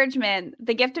encouragement,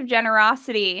 the gift of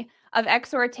generosity, of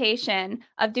exhortation,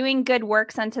 of doing good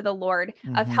works unto the Lord,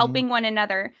 of helping one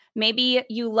another. Maybe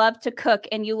you love to cook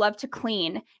and you love to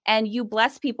clean and you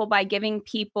bless people by giving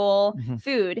people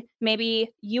food. Maybe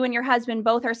you and your husband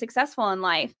both are successful in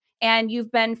life and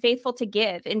you've been faithful to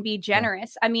give and be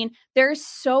generous. Yeah. I mean, there's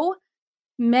so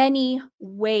many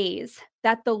ways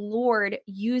that the Lord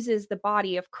uses the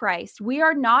body of Christ. We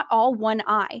are not all one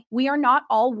eye. We are not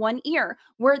all one ear.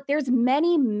 There's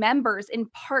many members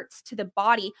and parts to the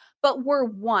body, but we're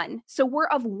one. So we're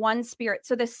of one spirit.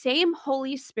 So the same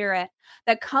Holy Spirit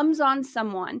that comes on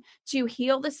someone to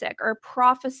heal the sick or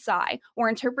prophesy or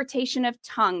interpretation of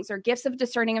tongues or gifts of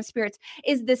discerning of spirits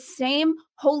is the same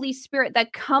Holy Spirit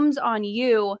that comes on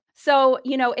you. So,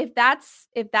 if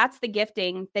that's the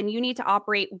gifting, then you need to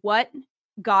operate what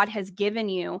God has given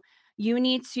you. You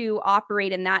need to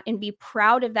operate in that and be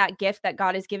proud of that gift that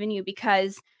God has given you,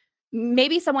 because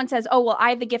maybe someone says, oh, well, I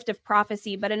have the gift of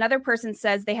prophecy, but another person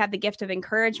says they have the gift of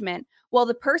encouragement. Well,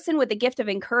 the person with the gift of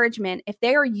encouragement, if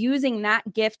they are using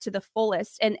that gift to the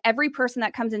fullest, and every person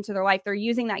that comes into their life, they're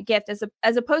using that gift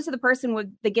as opposed to the person with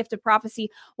the gift of prophecy.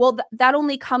 Well, that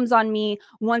only comes on me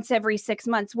once every 6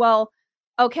 months. Well,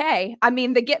 okay. I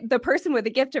mean, the person with the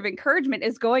gift of encouragement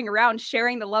is going around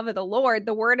sharing the love of the Lord,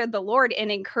 the word of the Lord,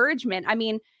 and encouragement. I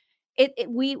mean,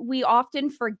 we often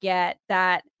forget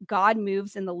that God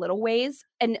moves in the little ways.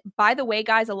 And by the way,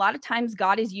 guys, a lot of times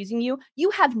God is using you. You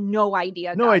have no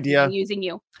idea No God's idea. even using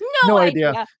you. No No idea.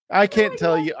 idea. I can't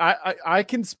tell you. I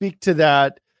can speak to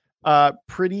that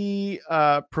pretty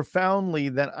profoundly,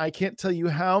 that I can't tell you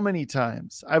how many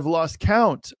times I've lost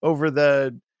count over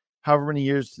the however many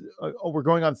years. We're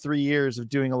going on 3 years of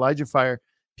doing ElijahFire.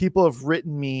 People have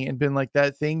written me and been like,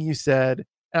 that thing you said,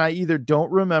 and I either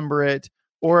don't remember it,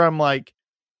 or I'm like,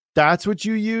 that's what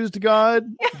you used, God?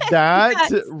 That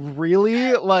Yes.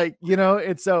 really? Like,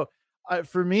 it's so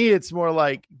for me, it's more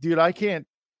like, dude, I can't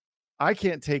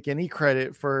take any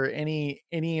credit for any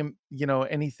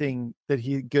anything that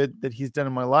he's done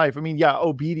in my life. I mean, yeah,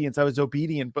 obedience. I was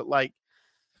obedient, but like,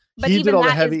 But he even did all the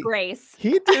that is heavy grace.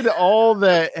 he did all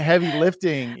the heavy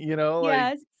lifting, like,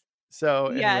 Yes.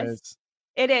 so Yes. anyways.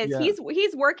 It is. Yeah.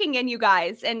 He's working in you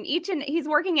guys, and he's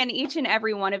working in each and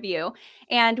every one of you.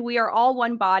 And we are all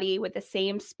one body with the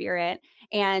same spirit,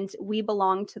 and we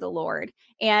belong to the Lord.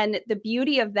 And the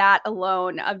beauty of that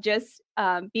alone, of just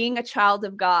being a child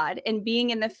of God and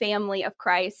being in the family of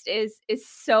Christ, is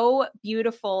so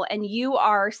beautiful. And you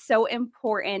are so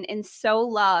important and so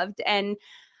loved. And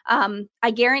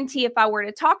I guarantee if I were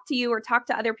to talk to you or talk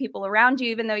to other people around you,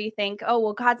 even though you think, oh,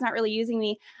 well, God's not really using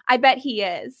me, I bet he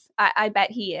is. I bet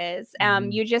he is.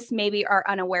 You just maybe are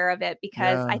unaware of it,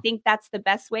 because I think that's the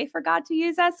best way for God to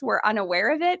use us. We're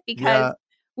unaware of it because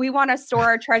we want to store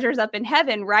our treasures up in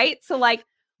heaven, right? So like,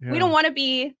 we don't want to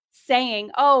be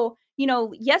saying, oh,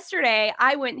 yesterday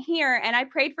I went here and I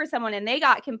prayed for someone and they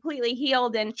got completely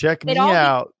healed, and Check me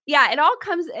out.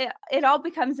 it all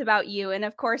becomes about you. And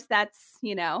of course that's,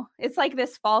 it's like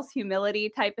this false humility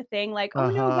type of thing. Like,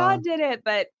 oh no, God did it.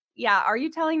 But yeah, are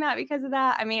you telling that because of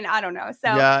that? I mean, I don't know.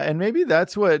 So yeah, and maybe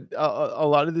that's what a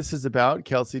lot of this is about,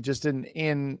 Kelsey, just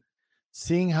in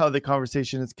seeing how the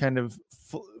conversation is kind of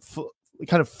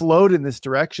flowed in this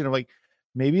direction of like,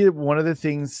 maybe one of the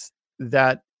things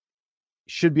that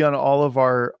should be on all of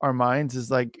our minds is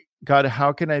like, God,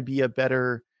 how can I be a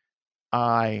better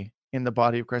eye in the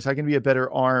body of Christ? I can be a better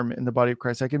arm in the body of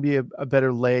Christ. I can be a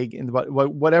better leg in the body.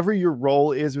 Whatever your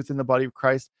role is within the body of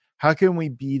Christ, how can we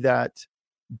be that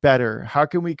better? How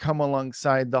can we come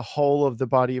alongside the whole of the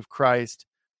body of Christ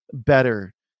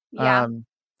better? Yeah.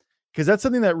 Because that's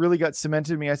something that really got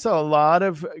cemented in me. I saw a lot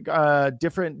of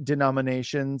different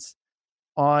denominations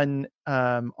online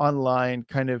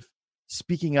kind of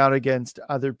speaking out against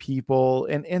other people,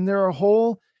 and there are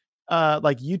whole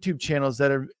like YouTube channels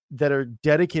that are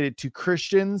dedicated to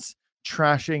Christians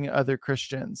trashing other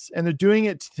Christians, and they're doing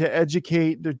it to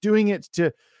educate. They're doing it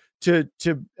to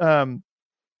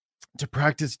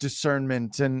practice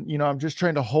discernment. And I'm just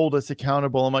trying to hold us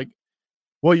accountable. I'm like,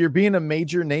 well, you're being a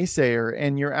major naysayer,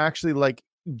 and you're actually like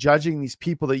judging these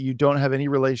people that you don't have any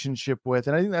relationship with.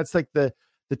 And I think that's like the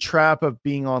trap of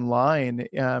being online,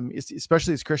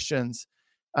 especially as Christians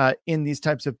in these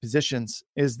types of positions,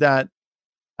 is that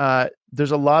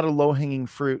there's a lot of low-hanging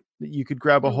fruit that you could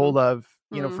grab a hold of,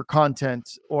 for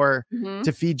content or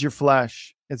to feed your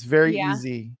flesh. It's very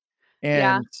easy.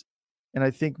 And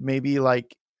I think maybe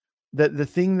like the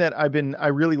thing that I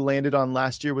really landed on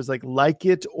last year was like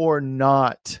it or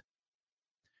not,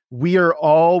 we are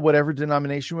all, whatever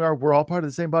denomination we are, we're all part of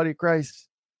the same body of Christ.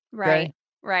 Right. Okay?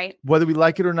 Right. Whether we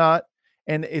like it or not.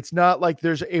 And it's not like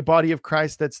there's a body of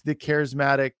Christ that's the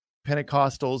charismatic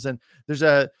Pentecostals, and there's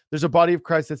a body of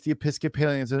Christ that's the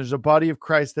Episcopalians, and there's a body of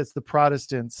Christ that's the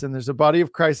Protestants, and there's a body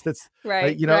of Christ that's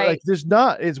right. Like there's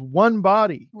not, it's one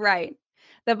body. Right.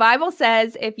 The Bible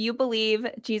says, if you believe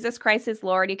Jesus Christ is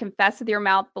Lord, you confess with your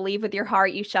mouth, believe with your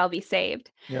heart, you shall be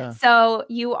saved. Yeah. So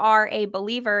you are a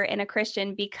believer and a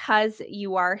Christian because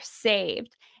you are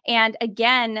saved. And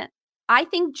again, I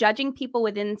think judging people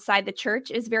inside the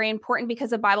church is very important, because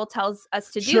the Bible tells us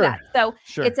to do that. So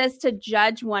it says to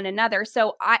judge one another.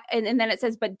 So and then it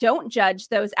says, but don't judge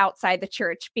those outside the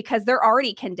church, because they're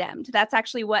already condemned. That's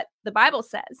actually what the Bible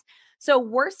says. So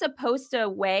we're supposed to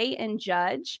weigh and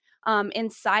judge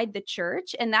inside the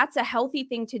church, and that's a healthy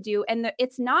thing to do. And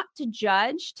it's not to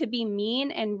judge to be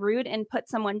mean and rude and put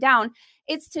someone down.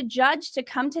 It's to judge, to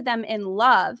come to them in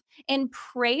love and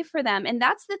pray for them. And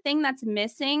that's the thing that's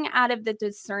missing out of the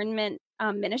discernment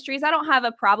ministries. I don't have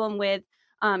a problem with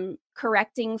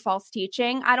correcting false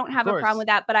teaching. I don't have a problem course. with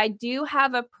that, but I do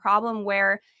have a problem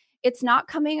where it's not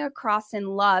coming across in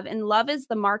love, and love is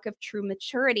the mark of true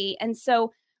maturity. And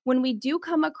so when we do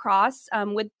come across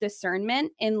with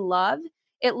discernment in love,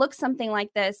 it looks something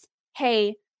like this.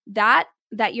 Hey, that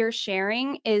you're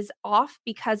sharing is off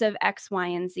because of X, Y,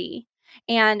 and Z.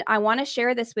 And I want to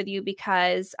share this with you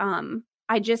because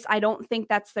I don't think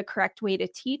that's the correct way to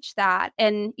teach that.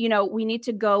 And, we need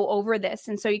to go over this.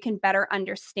 And so you can better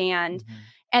understand. Mhm.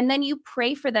 And then you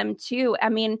pray for them too. I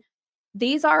mean,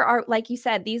 these are our, like you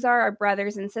said, these are our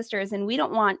brothers and sisters, and we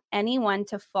don't want anyone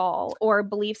to fall or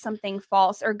believe something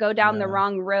false or go down the Yeah.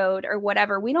 wrong road or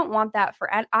whatever. We don't want that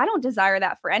I don't desire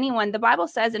that for anyone. The Bible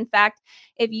says, in fact,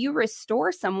 if you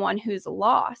restore someone who's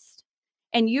lost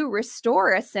and you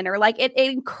restore a sinner, like it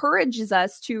encourages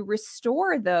us to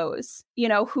restore those,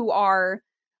 who are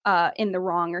in the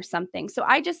wrong or something. So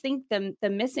I just think the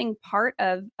missing part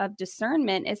of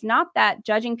discernment is not that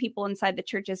judging people inside the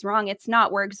church is wrong. It's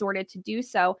not. We're exhorted to do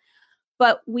so,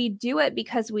 but we do it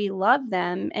because we love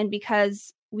them and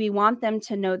because we want them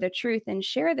to know the truth and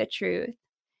share the truth.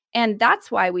 And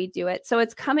that's why we do it. So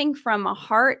it's coming from a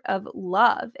heart of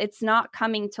love. It's not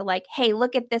coming to like, hey,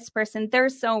 look at this person. They're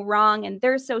so wrong and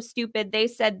they're so stupid. They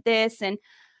said this. And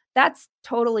that's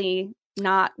totally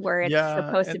not where it's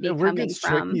supposed to be where it coming gets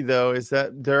from. tricky though is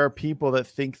that there are people that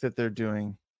think that they're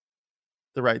doing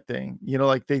the right thing.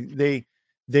 Like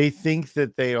they think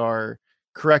that they are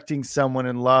correcting someone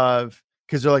in love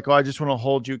because they're like, oh, I just want to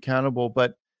hold you accountable.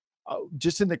 But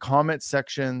just in the comment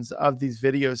sections of these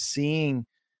videos, seeing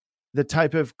the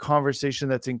type of conversation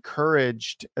that's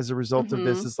encouraged as a result of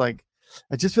this is like,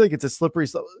 I just feel like it's a slippery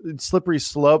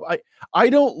slope. I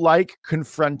don't like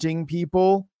confronting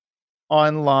people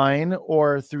online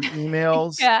or through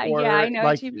emails. Yeah, I know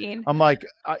what you mean. I'm like,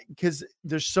 because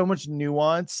there's so much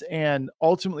nuance, and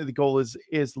ultimately the goal is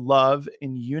love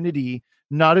and unity,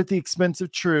 not at the expense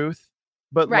of truth,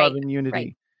 but love and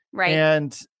unity. Right.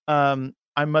 And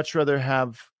I much rather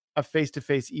have a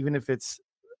face-to-face, even if it's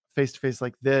face-to-face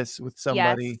like this with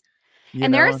somebody. Yes.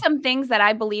 And there are some things that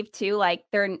I believe too, like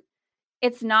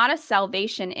it's not a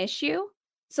salvation issue.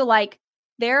 So like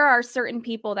there are certain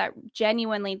people that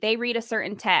genuinely, they read a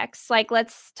certain text. Like,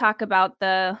 let's talk about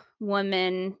the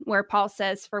woman where Paul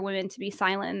says for women to be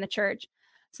silent in the church.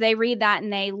 So they read that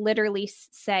and they literally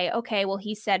say, okay, well,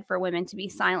 he said for women to be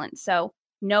silent. So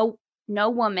no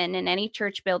woman in any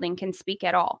church building can speak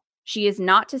at all. She is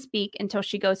not to speak until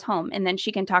she goes home, and then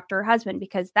she can talk to her husband,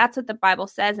 because that's what the Bible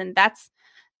says. And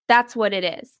that's what it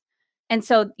is. And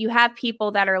so you have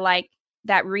people that are like,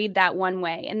 that read that one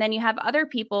way. And then you have other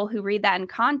people who read that in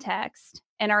context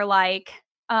and are like,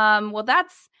 well,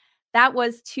 that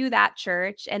was to that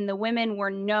church. And the women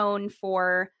were known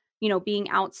for, being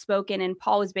outspoken. And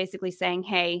Paul was basically saying,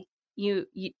 hey, you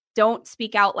don't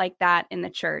speak out like that in the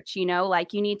church,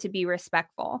 like you need to be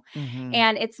respectful. Mm-hmm.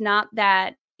 And it's not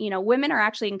that, women are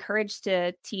actually encouraged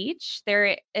to teach.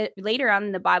 Later on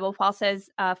in the Bible, Paul says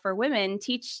for women,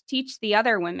 teach the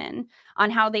other women on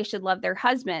how they should love their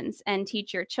husbands and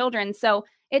teach your children. So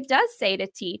it does say to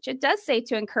teach. It does say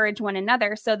to encourage one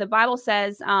another. So the Bible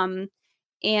says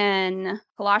in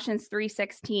Colossians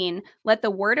 3:16, let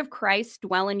the word of Christ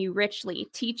dwell in you richly,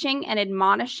 teaching and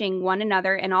admonishing one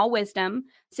another in all wisdom,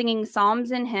 singing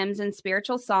psalms and hymns and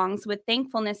spiritual songs with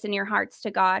thankfulness in your hearts to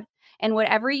God. And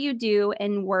whatever you do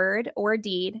in word or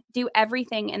deed, do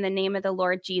everything in the name of the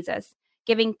Lord Jesus,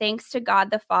 giving thanks to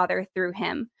God the Father through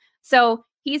him. So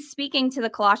he's speaking to the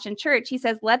Colossian church. He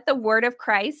says, let the word of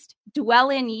Christ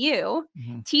dwell in you,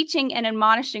 teaching and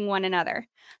admonishing one another.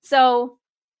 So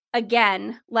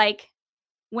again, like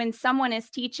when someone is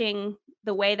teaching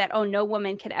the way that, oh, no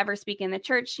woman could ever speak in the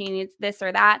church, she needs this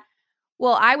or that.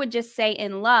 Well, I would just say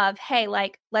in love, hey,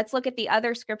 like, let's look at the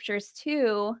other scriptures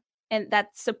too, and that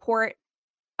support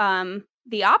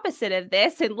the opposite of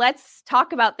this, and let's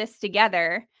talk about this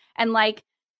together. And like,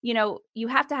 you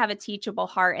have to have a teachable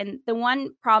heart. And the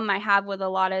one problem I have with a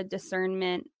lot of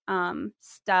discernment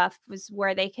stuff was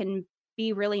where they can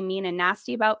be really mean and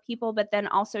nasty about people, but then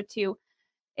also too,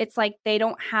 it's like they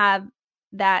don't have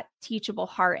that teachable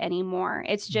heart anymore.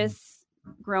 It's just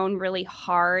grown really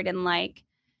hard, and like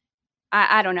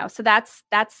I don't know. So that's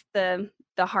the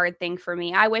hard thing for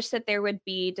me. I wish that there would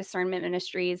be discernment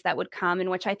ministries that would come, in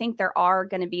which I think there are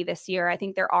going to be this year. I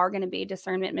think there are going to be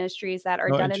discernment ministries that are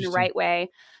done in the right way,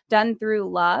 done through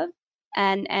love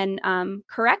and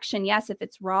correction. Yes, if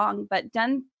it's wrong, but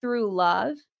done through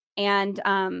love and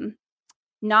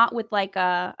not with like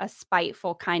a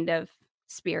spiteful kind of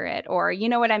spirit, or you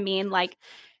know what I mean? Like,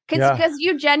 because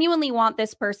you genuinely want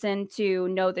this person to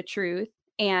know the truth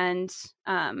and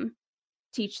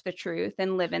teach the truth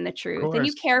and live in the truth, and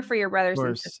you course. care for your brothers and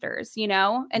course. sisters, you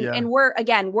know, and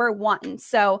Yeah. we're one.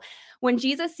 So when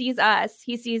Jesus sees us,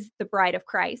 he sees the bride of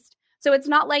Christ. So it's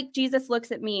not like Jesus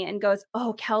looks at me and goes,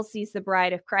 oh, Kelsey's the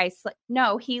bride of Christ. Like,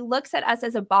 no, he looks at us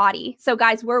as a body. So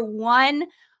guys, we're one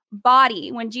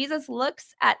body. When Jesus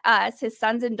looks at us, his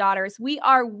sons and daughters, we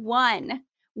are one.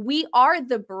 We are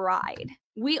the bride.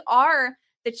 We are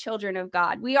the children of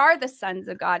God. We are the sons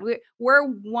of God. We're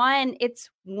one. It's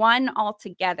one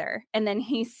altogether. And then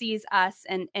he sees us,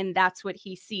 and that's what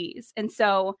he sees. And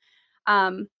so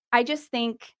I just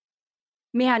think,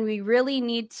 man, we really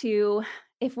need to,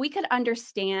 if we could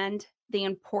understand the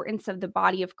importance of the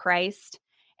body of Christ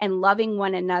and loving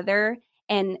one another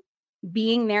and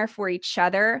being there for each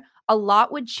other, a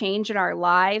lot would change in our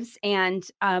lives. And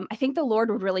I think the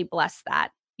Lord would really bless that.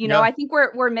 You know, Yeah. I think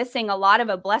we're missing a lot of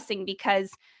a blessing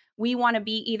because we want to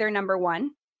be either number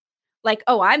one, like,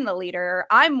 oh, I'm the leader, or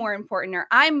I'm more important, or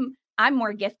I'm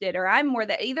more gifted, or I'm more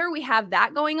that. Either we have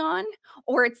that going on,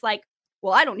 or it's like,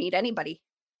 well, I don't need anybody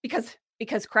because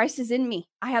Christ is in me.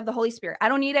 I have the Holy Spirit. I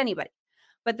don't need anybody.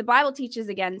 But the Bible teaches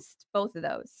against both of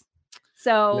those.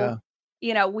 So, Yeah.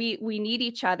 you know, we need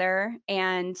each other,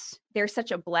 and there's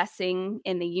such a blessing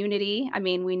in the unity. I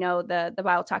mean, we know the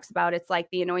Bible talks about it's like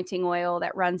the anointing oil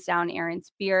that runs down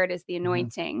Aaron's beard is the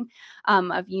anointing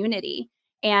of unity.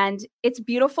 And it's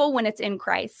beautiful when it's in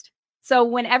Christ. So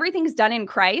when everything's done in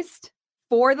Christ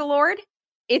for the Lord,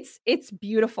 it's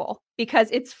beautiful because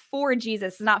it's for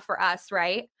Jesus, not for us,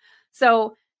 right?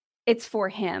 So it's for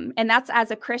him. And that's,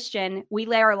 as a Christian, we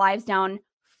lay our lives down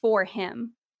for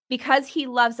him. Because he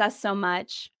loves us so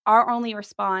much, our only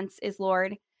response is,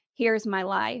 Lord, here's my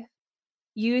life.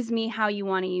 Use me how you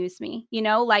want to use me. You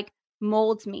know, like,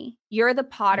 mold me. You're the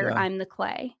potter, Yeah. I'm the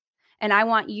clay. And I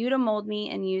want you to mold me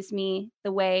and use me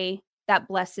the way that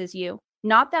blesses you.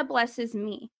 Not that blesses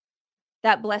me,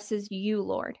 that blesses you,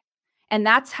 Lord. And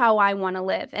that's how I want to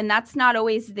live. And that's not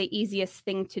always the easiest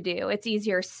thing to do. It's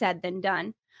easier said than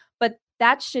done. But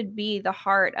that should be the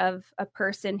heart of a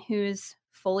person who's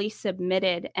fully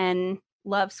submitted and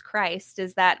loves Christ,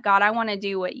 is that, God, I want to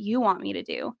do what you want me to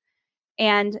do.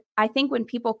 And I think when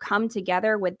people come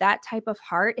together with that type of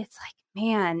heart, it's like,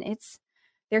 man,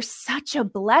 there's such a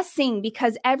blessing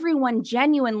because everyone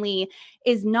genuinely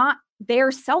is not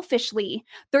there selfishly.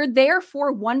 They're there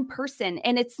for one person,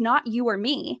 and it's not you or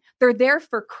me. They're there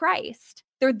for Christ.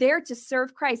 They're there to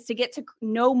serve Christ, to get to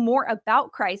know more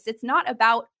about Christ. It's not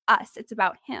about us, it's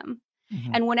about him.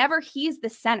 And whenever he's the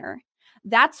center,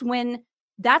 that's when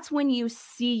you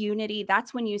see unity.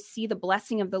 That's when you see the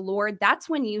blessing of the Lord. That's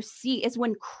when you see, is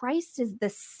when Christ is the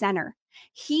center.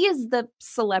 He is the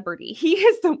celebrity. He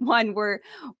is the one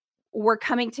we're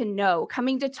coming to know,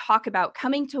 coming to talk about,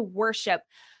 coming to worship,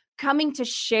 coming to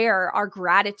share our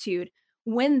gratitude.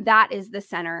 When that is the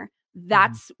center,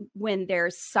 that's when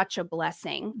there's such a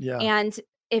blessing. Yeah. And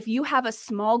if you have a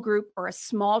small group or a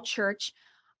small church,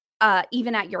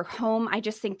 even at your home, I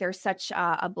just think there's such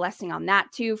a blessing on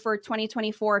that too for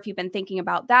 2024. If you've been thinking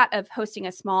about that, of hosting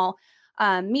a small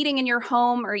meeting in your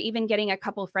home, or even getting a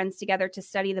couple of friends together to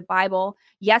study the Bible,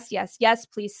 yes,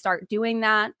 please start doing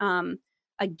that.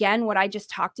 Again, what I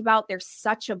just talked about, there's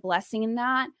such a blessing in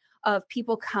that, of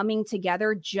people coming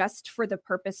together just for the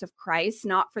purpose of Christ,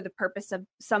 not for the purpose of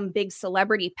some big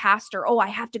celebrity pastor. Oh, I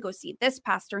have to go see this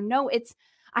pastor. No, it's,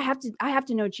 I have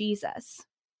to know Jesus.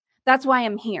 That's why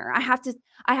I'm here. I have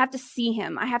to see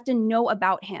him. I have to know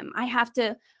about him. I have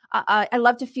to, I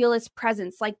love to feel his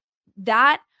presence. Like,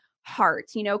 that heart,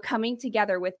 you know, coming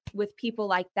together with people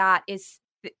like that is,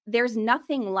 there's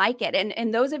nothing like it.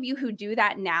 And those of you who do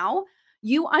that now,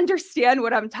 you understand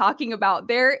what I'm talking about.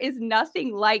 There is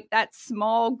nothing like that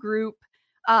small group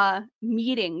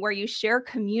meeting where you share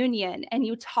communion and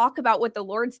you talk about what the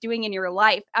Lord's doing in your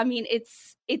life. I mean,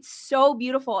 it's so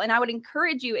beautiful. And I would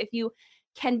encourage you, if you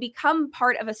can become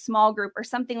part of a small group or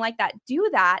something like that, do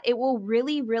that. It will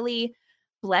really, really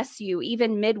bless you,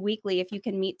 even mid-weekly, if you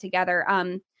can meet together.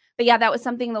 But yeah, that was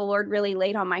something the Lord really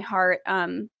laid on my heart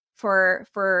for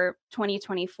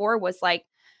 2024, was like,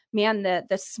 man,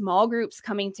 the small groups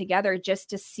coming together just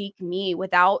to seek me,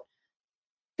 without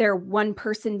there one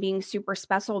person being super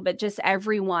special, but just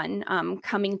everyone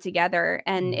coming together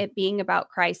and it being about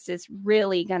Christ is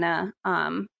really gonna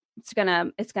it's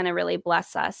gonna really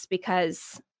bless us,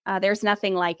 because there's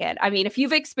nothing like it. I mean, if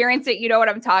you've experienced it, you know what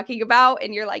I'm talking about,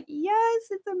 and you're like, yes,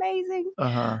 it's amazing.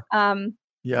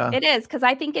 Yeah. It is, because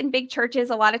I think in big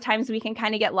churches, a lot of times we can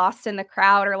kind of get lost in the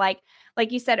crowd, or like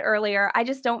you said earlier, I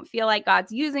just don't feel like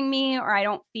God's using me, or I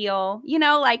don't feel, you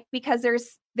know, like, because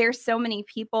there's so many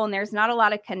people and there's not a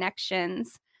lot of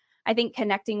connections. I think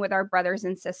connecting with our brothers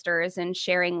and sisters and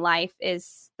sharing life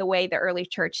is the way the early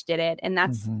church did it. And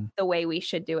that's the way we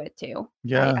should do it too.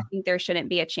 Yeah. I think there shouldn't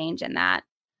be a change in that.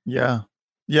 Yeah.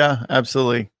 Yeah,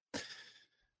 absolutely.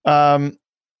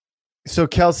 So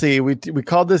Kelsey, we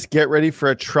called this "Get Ready for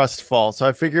a Trust Fall." So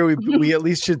I figure we at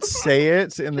least should say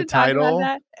it in the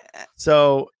title.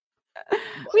 So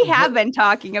we have been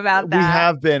talking about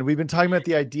that. We've been talking about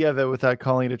the idea of it without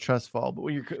calling it a trust fall.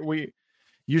 But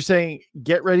you're saying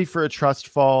get ready for a trust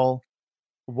fall.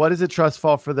 What is a trust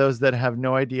fall for those that have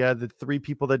no idea? The 3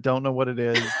 people that don't know what it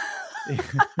is.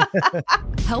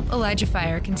 Help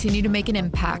ElijahFire continue to make an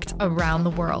impact around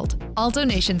the world. All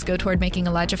donations go toward making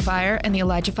ElijahFire and the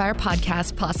ElijahFire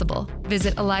podcast possible.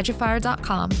 Visit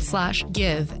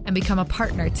ElijahFire.com/give and become a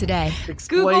partner today.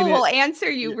 Google will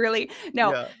answer you. Really?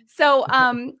 No. Yeah. So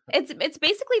it's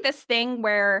basically this thing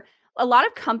where a lot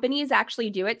of companies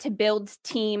actually do it to build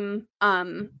team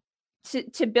to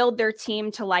build their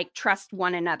team to like trust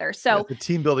one another. So it's a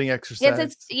team building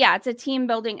exercise. It's a team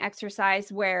building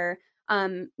exercise where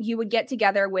you would get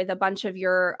together with a bunch of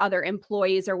your other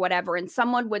employees or whatever, and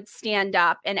someone would stand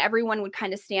up and everyone would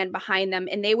kind of stand behind them,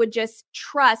 and they would just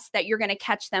trust that you're going to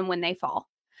catch them when they fall.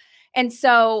 And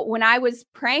so when I was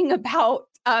praying about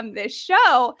this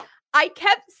show, I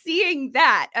kept seeing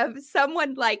that of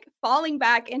someone like falling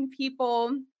back and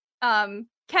people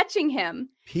catching him.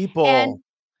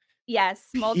 Yes,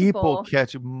 multiple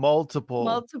people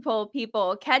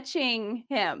catching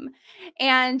him.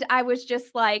 And I was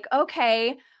just like,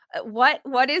 okay,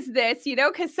 what is this?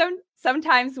 Because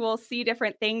sometimes we'll see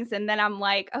different things. And then I'm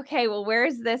like, okay, well, where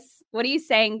is this? What are you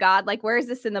saying, God? Like, where is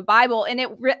this in the Bible? And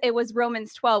it was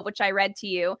Romans 12, which I read to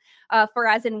you. For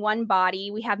as in one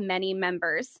body, we have many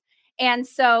members. And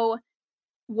so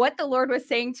what the Lord was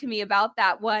saying to me about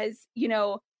that was,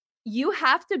 you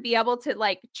have to be able to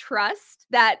like trust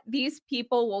that these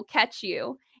people will catch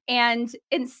you. And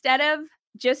instead of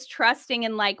just trusting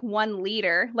in like one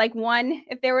leader, like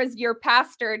if there was your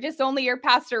pastor, just only your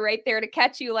pastor right there to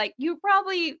catch you, like you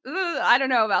probably, I don't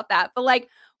know about that. But like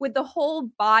with the whole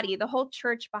body, the whole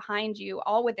church behind you,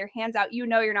 all with their hands out, you're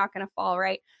not going to fall,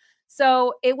 right?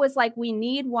 So it was like, we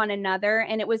need one another.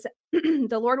 And it was,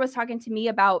 the Lord was talking to me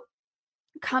about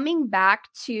coming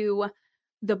back to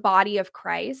the body of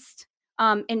Christ,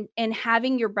 and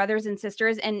having your brothers and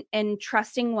sisters and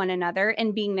trusting one another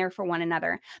and being there for one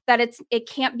another, that it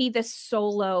can't be this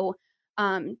solo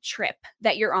trip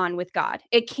that you're on with God.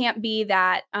 It can't be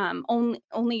that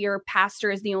only your pastor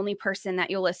is the only person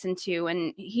that you'll listen to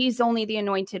and he's only the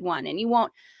anointed one and you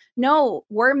won't. No,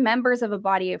 we're members of a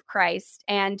body of Christ,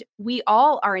 and we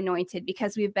all are anointed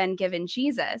because we've been given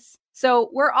Jesus. So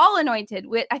we're all anointed.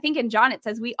 I think in John it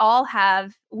says we all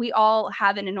have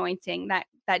an anointing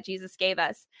that Jesus gave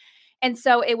us. And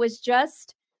so it was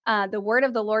just the word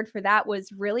of the Lord for that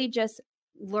was really just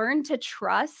learn to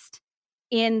trust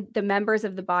in the members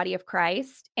of the body of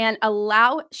Christ and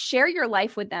share your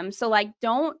life with them. So like,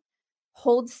 don't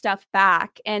hold stuff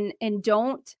back and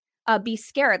don't be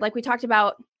scared. Like we talked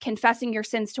about confessing your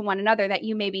sins to one another that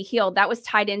you may be healed. That was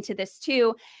tied into this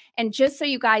too. And just so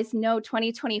you guys know,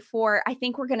 2024, I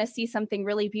think we're going to see something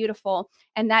really beautiful.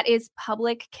 And that is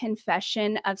public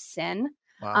confession of sin.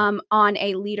 Wow. On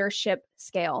a leadership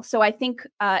scale. So I think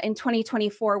in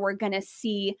 2024, we're going to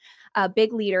see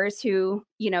big leaders who,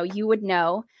 you would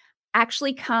know,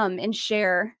 actually come and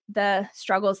share the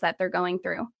struggles that they're going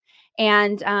through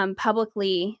and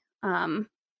publicly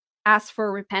ask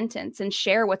for repentance and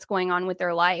share what's going on with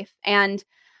their life. And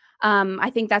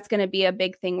I think that's going to be a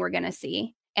big thing we're going to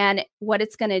see. And what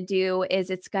it's going to do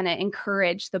is it's going to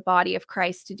encourage the body of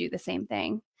Christ to do the same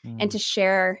thing and to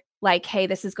share like, hey,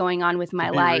 this is going on with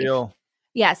my life. Real.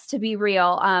 Yes, to be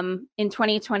real. In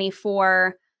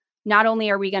 2024, not only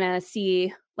are we going to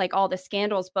see like all the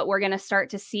scandals, but we're going to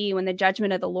start to see when the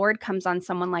judgment of the Lord comes on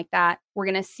someone like that, we're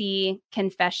going to see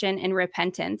confession and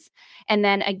repentance. And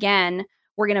then again,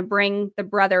 we're going to bring the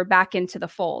brother back into the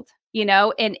fold,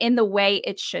 and in the way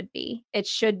it should be. It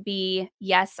should be,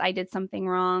 yes, I did something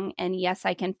wrong. And yes,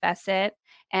 I confess it.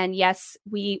 And yes,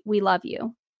 we love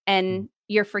you and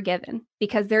you're forgiven,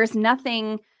 because there's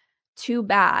nothing too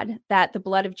bad that the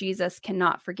blood of Jesus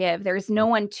cannot forgive. There's no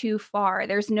one too far.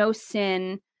 There's no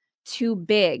sin too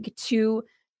big, too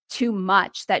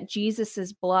much that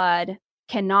Jesus's blood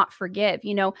cannot forgive.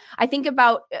 I think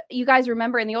about, you guys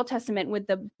remember in the Old Testament with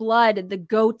the blood, the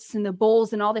goats and the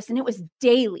bulls and all this, and it was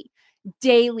daily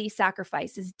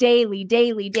sacrifices,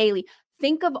 daily.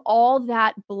 Think of all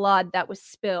that blood that was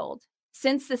spilled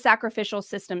since the sacrificial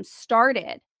system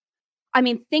started. I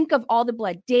mean, think of all the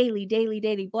blood, daily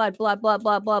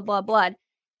blood.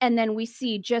 And then we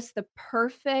see just the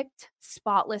perfect,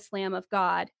 spotless Lamb of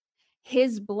God.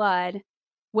 His blood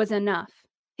was enough.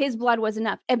 His blood was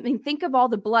enough. I mean, think of all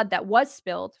the blood that was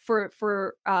spilled for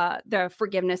the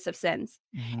forgiveness of sins.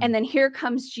 Mhm. And then here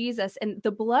comes Jesus, and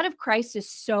the blood of Christ is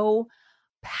so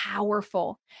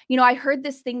powerful. You know, I heard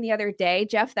this thing the other day,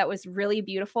 Jeff, that was really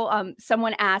beautiful.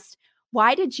 Someone asked,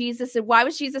 why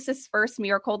was Jesus's first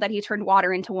miracle that he turned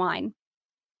water into wine?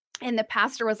 And the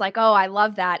pastor was like, oh, I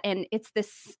love that. And it's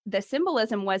this, the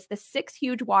symbolism was the 6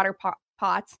 huge water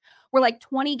pots were like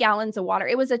 20 gallons of water.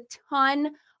 It was a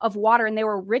ton of water, and they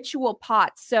were ritual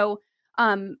pots. So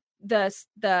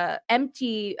the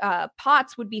empty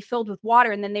pots would be filled with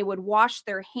water, and then they would wash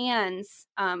their hands.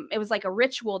 It was like a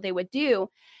ritual they would do.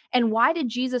 And why did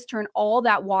Jesus turn all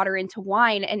that water into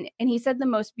wine? And he said the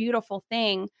most beautiful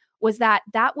thing was that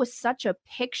was such a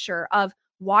picture of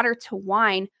water to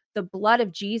wine, the blood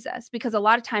of Jesus, because a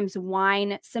lot of times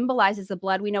wine symbolizes the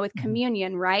blood. We know with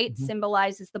communion, right? Mhm.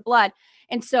 Symbolizes the blood.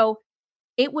 And so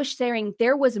it was saying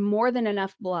there was more than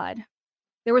enough blood.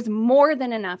 There was more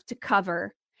than enough to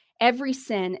cover every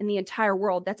sin in the entire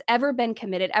world that's ever been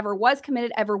committed, ever was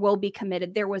committed, ever will be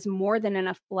committed. There was more than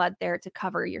enough blood there to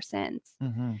cover your sins.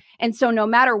 Mhm. And so no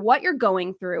matter what you're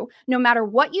going through, no matter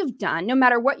what you've done, no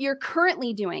matter what you're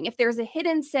currently doing, if there's a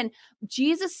hidden sin,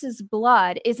 Jesus's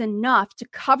blood is enough to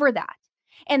cover that.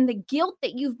 And the guilt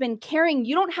that you've been carrying,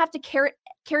 you don't have to carry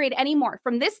it anymore.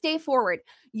 From this day forward,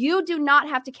 you do not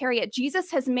have to carry it. Jesus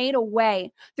has made a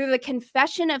way through the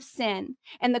confession of sin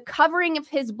and the covering of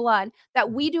his blood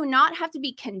that we do not have to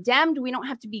be condemned. We don't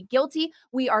have to be guilty.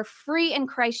 We are free in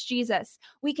Christ Jesus.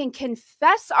 We can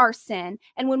confess our sin.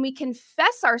 And when we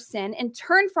confess our sin and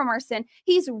turn from our sin,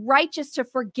 he's righteous to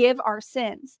forgive our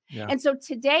sins. Yeah. And so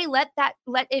today, let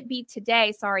it be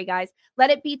today. Sorry, guys.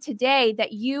 Let it be today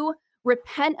that you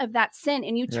repent of that sin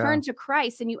and you turn to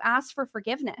Christ and you ask for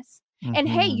forgiveness. And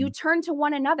hey, you turn to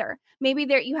one another. Maybe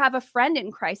you have a friend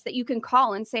in Christ that you can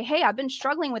call and say, hey, I've been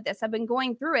struggling with this. I've been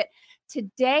going through it.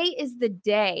 Today is the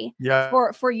day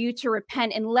for you to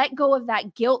repent and let go of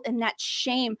that guilt and that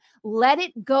shame. Let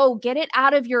it go. Get it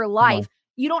out of your life.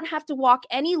 You don't have to walk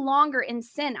any longer in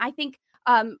sin. I think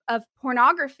of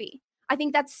pornography. I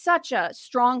think that's such a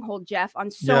stronghold, Jeff,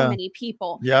 on so many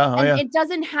people. And it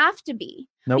doesn't have to be.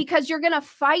 Because you're going to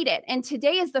fight it. And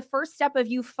today is the first step of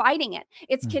you fighting it.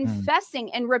 It's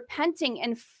confessing and repenting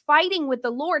and fighting with the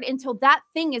Lord until that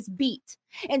thing is beat,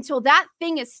 until that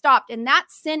thing is stopped and that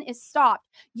sin is stopped.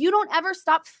 You don't ever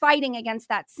stop fighting against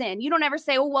that sin. You don't ever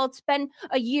say, oh, well, it's been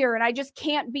a year and I just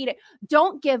can't beat it.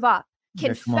 Don't give up.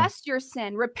 Confess your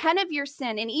sin, repent of your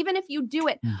sin. And even if you do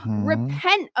it,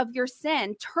 repent of your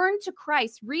sin, turn to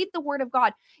Christ, read the word of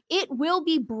God. It will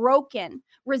be broken.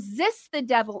 Resist the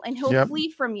devil and he'll flee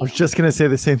from you. I was just going to say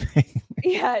the same thing.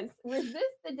 Yes. Resist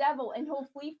the devil and he'll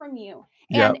flee from you.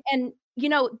 And you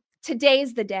know,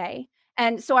 today's the day.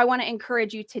 And so I want to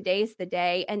encourage you, today's the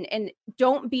day, and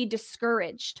don't be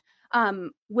discouraged.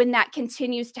 When that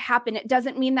continues to happen, it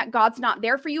doesn't mean that God's not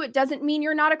there for you. It doesn't mean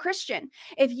you're not a Christian.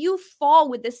 If you fall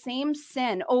with the same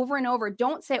sin over and over,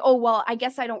 don't say, oh, well, I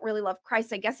guess I don't really love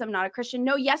Christ. I guess I'm not a Christian.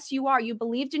 No, yes, you are. You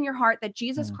believed in your heart that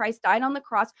Jesus Christ died on the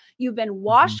cross. You've been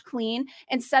washed clean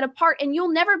and set apart, and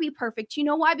you'll never be perfect. You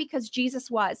know why? Because Jesus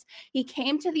was. He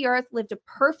came to the earth, lived a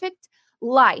perfect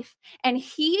life, and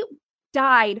he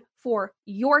died for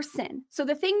your sin. So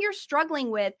the thing you're struggling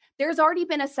with, there's already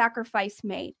been a sacrifice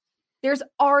made. There's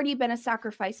already been a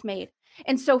sacrifice made.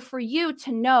 And so for you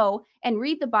to know and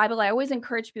read the Bible, I always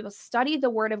encourage people to study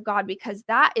the word of God, because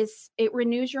it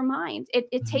renews your mind.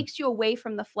 It takes you away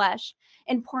from the flesh.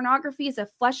 And pornography is a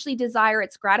fleshly desire.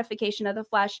 It's gratification of the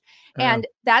flesh. And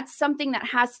that's something that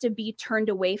has to be turned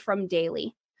away from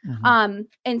daily.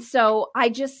 And so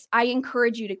I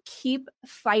encourage you to keep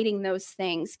fighting those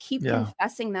things, keep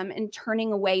confessing them and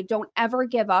turning away. Don't ever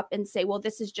give up and say, well,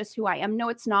 this is just who I am. No,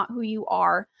 it's not who you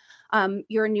are.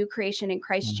 You're a new creation in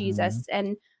Christ Jesus,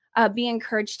 and be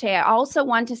encouraged today. I also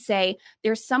want to say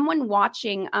there's someone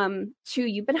watching too.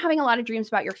 You've been having a lot of dreams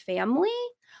about your family.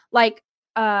 Like,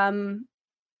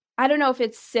 I don't know if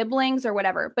it's siblings or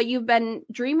whatever, but you've been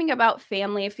dreaming about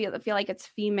family. I feel like it's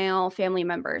female family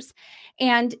members,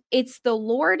 and it's the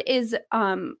Lord is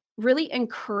really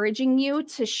encouraging you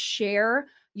to share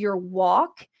your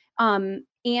walk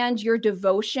and your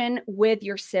devotion with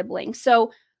your sibling.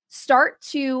 So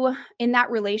in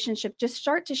that relationship, just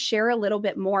start to share a little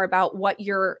bit more about what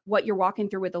you're walking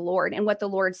through with the Lord and what the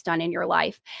Lord's done in your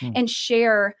life, and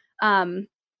share.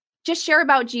 Just share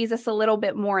about Jesus a little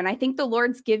bit more. And I think the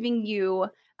Lord's giving you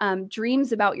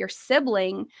dreams about your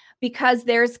sibling, because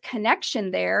there's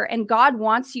connection there, and God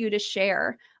wants you to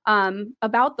share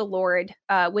about the Lord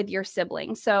with your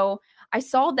sibling. So I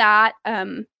saw that.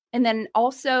 And then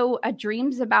also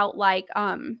dreams about like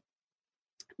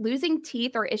losing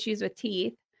teeth or issues with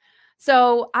teeth.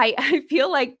 So I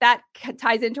feel like that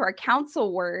ties into our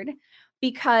counsel word,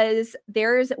 because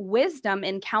there's wisdom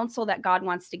and counsel that God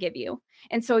wants to give you.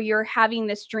 And so you're having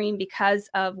this dream because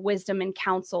of wisdom and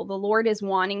counsel. The Lord is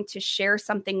wanting to share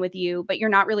something with you, but you're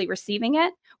not really receiving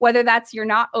it. Whether that's you're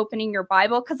not opening your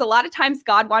Bible, because a lot of times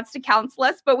God wants to counsel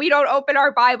us, but we don't open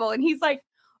our Bible. And he's like,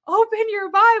 open your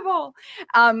Bible.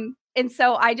 And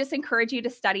so I just encourage you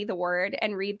to study the word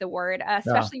and read the word,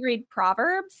 especially read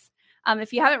Proverbs.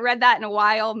 If you haven't read that in a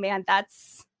while, man,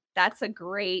 that's a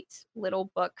great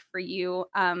little book for you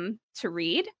to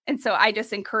read. And so I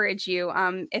just encourage you,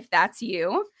 if that's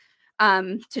you,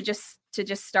 to just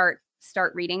start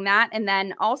reading that. And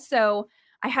then also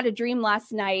I had a dream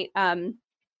last night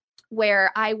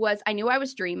where I knew I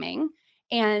was dreaming,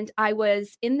 and I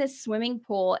was in this swimming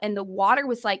pool, and the water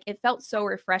was like, it felt so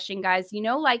refreshing, guys.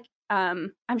 Like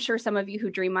I'm sure some of you who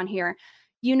dream on here,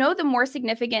 the more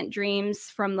significant dreams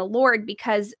from the Lord,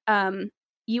 because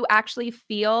you actually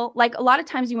feel like a lot of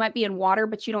times you might be in water,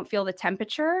 but you don't feel the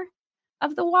temperature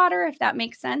of the water, if that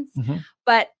makes sense. Mm-hmm.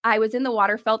 But I was in the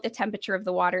water, felt the temperature of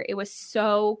the water. It was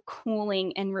so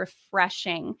cooling and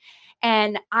refreshing.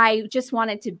 And I just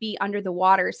wanted to be under the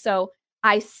water. So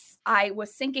I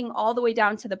was sinking all the way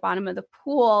down to the bottom of the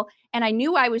pool, and I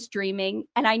knew I was dreaming.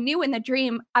 And I knew in the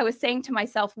dream, I was saying to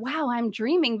myself, wow, I'm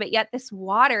dreaming, but yet this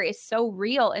water is so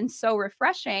real and so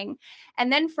refreshing.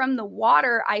 And then from the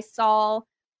water, I saw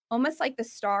almost like the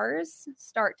stars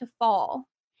start to fall.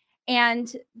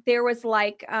 And there was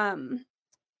like,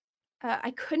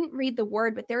 I couldn't read the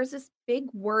word, but there was this big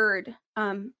word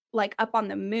like up on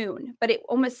the moon, but it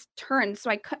almost turned. So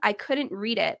I couldn't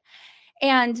read it.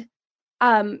 And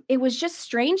it was just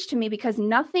strange to me, because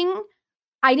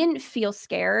I didn't feel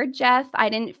scared, Jeff. I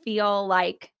didn't feel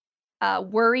like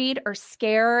worried or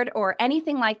scared or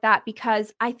anything like that,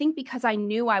 because I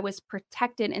knew I was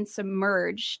protected and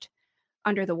submerged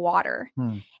under the water.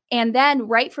 And then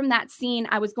right from that scene,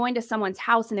 I was going to someone's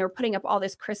house, and they were putting up all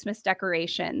this Christmas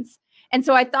decorations. And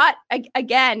so I thought,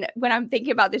 again, when I'm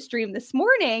thinking about this dream this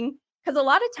morning, because a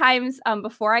lot of times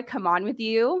before I come on with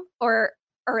you or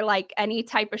like any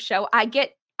type of show,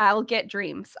 I'll get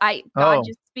dreams. God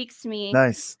just speaks to me.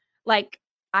 Nice. Like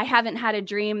I haven't had a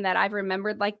dream that I've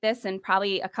remembered like this in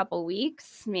probably a couple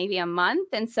weeks, maybe a month.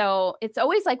 And so it's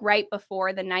always like right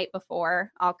before, the night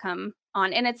before, I'll come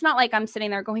on. And it's not like I'm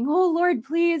sitting there going, oh Lord,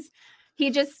 please. He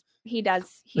does.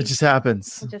 It just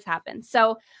happens. It just happens.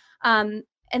 So,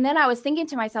 and then I was thinking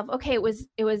to myself, okay, it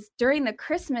was during the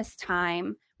Christmas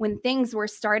time when things were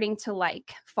starting to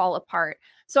like fall apart.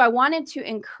 So I wanted to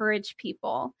encourage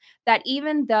people that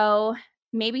even though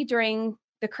maybe during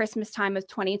the Christmas time of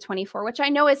 2024, which I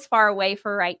know is far away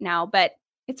for right now, but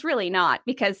it's really not,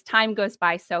 because time goes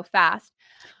by so fast.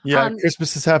 Yeah,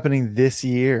 Christmas is happening this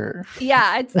year.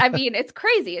 Yeah, it's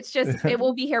crazy. It's just, it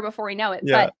will be here before we know it.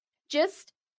 Yeah. But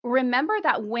just remember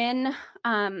that when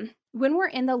we're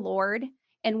in the Lord,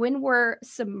 and when we're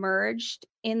submerged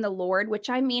in the Lord, which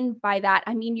I mean by that,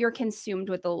 I mean you're consumed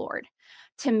with the Lord.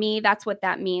 To me, that's what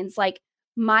that means. Like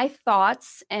my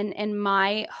thoughts and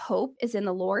my hope is in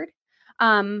the Lord.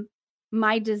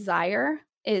 My desire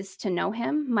is to know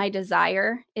him. My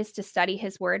desire is to study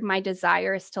his word. My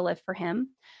desire is to live for him.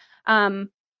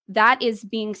 That is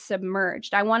being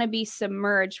submerged. I want to be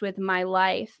submerged with my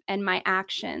life and my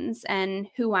actions and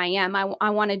who I am. I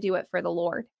want to do it for the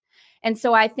Lord. And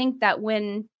so I think that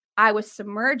when I was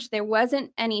submerged, there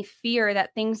wasn't any fear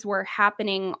that things were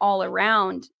happening all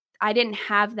around. I didn't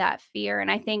have that fear.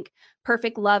 And I think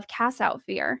perfect love casts out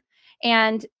fear.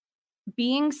 And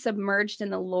being submerged in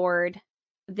the Lord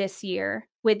this year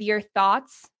with your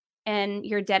thoughts and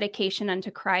your dedication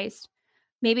unto Christ,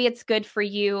 maybe it's good for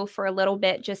you for a little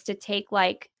bit just to take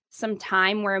like some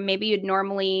time where maybe you'd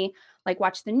normally like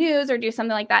watch the news or do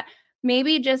something like that.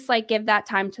 Maybe just like give that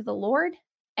time to the Lord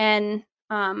and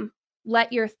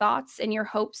let your thoughts and your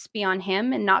hopes be on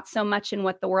him and not so much in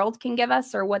what the world can give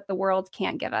us or what the world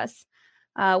can't give us,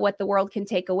 what the world can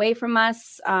take away from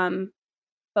us.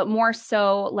 But more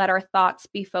so let our thoughts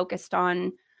be focused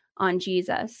on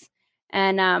Jesus.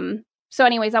 And so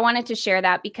anyways, I wanted to share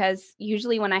that because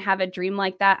usually when I have a dream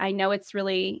like that, I know it's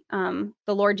really the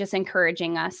Lord just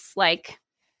encouraging us like,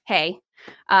 hey,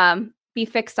 be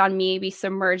fixed on me, be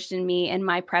submerged in me, in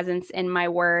my presence, in my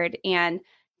word. And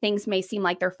things may seem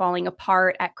like they're falling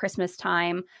apart at Christmas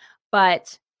time,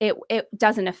 but it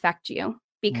doesn't affect you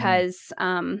because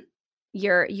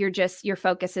your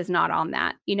focus is not on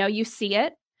that. You see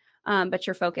it, but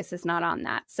your focus is not on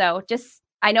that. So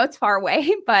I know it's far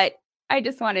away, but I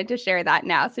just wanted to share that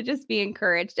now. So just be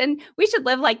encouraged. And we should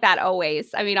live like that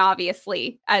always. I mean,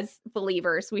 obviously, as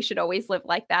believers, we should always live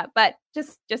like that, but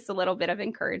just a little bit of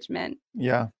encouragement.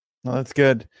 Yeah, no, that's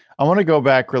good. I want to go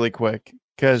back really quick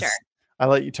because Sure. I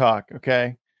let you talk.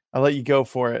 Okay. I let you go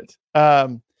for it.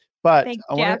 But Thanks,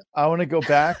 I want to go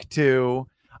back to,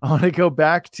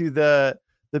 the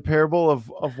parable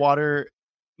of water,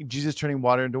 Jesus turning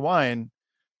water into wine.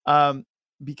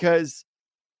 Because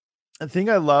the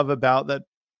thing I love about that,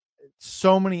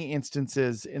 so many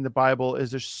instances in the Bible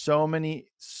is there's so many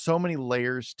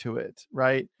layers to it,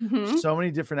 right? Mhm. So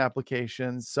many different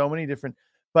applications,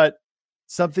 but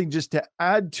something just to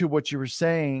add to what you were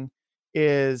saying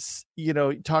is,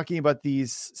 talking about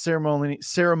these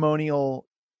ceremonial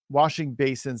washing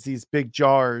basins, these big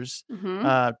jars,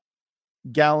 Mhm.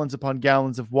 gallons upon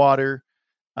gallons of water.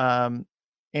 And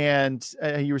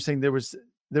you were saying there was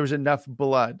enough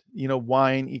blood,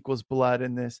 wine equals blood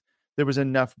in this. There was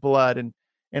enough blood.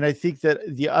 And I think that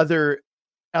the other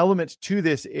element to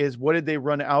this is, what did they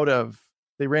run out of?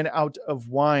 They ran out of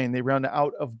wine. They ran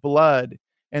out of blood.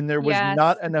 And there was Yes,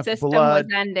 not the enough system blood.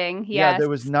 was ending. Yeah, Yes. there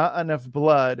was not enough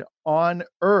blood on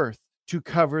earth to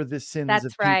cover the sins That's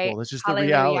of right. people. That's just the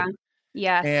Hallelujah. reality.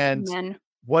 Yes. And Amen.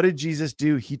 what did Jesus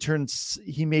do?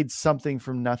 He made something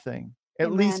from nothing,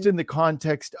 at least Amen. in the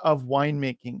context of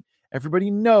winemaking.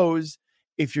 Everybody knows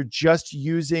if you're just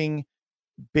using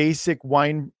basic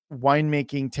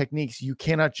winemaking techniques, you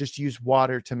cannot just use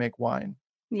water to make wine.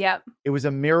 Yep. It was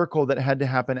a miracle that had to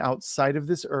happen outside of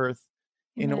this earth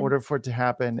in Amen. order for it to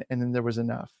happen. And then there was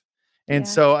enough. And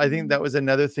Yes. so I think that was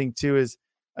another thing too, is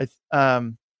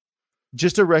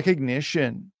just a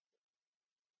recognition.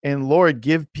 And Lord,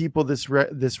 give people this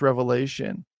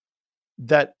revelation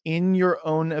that in your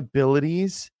own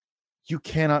abilities, you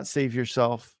cannot save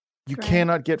yourself. You Right.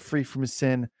 cannot get free from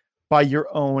sin by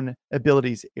your own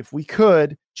abilities. If we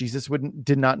could, Jesus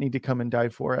did not need to come and die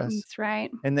for us. That's right.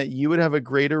 And that you would have a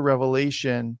greater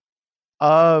revelation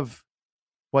of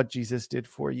what Jesus did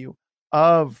for you,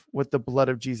 of what the blood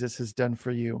of Jesus has done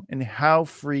for you, and how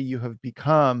free you have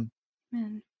become.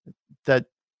 Amen. That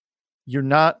you're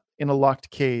not in a locked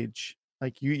cage.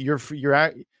 Like you're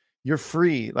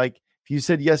free. Like if you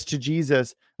said yes to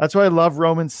Jesus, that's why I love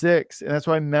Romans 6, and that's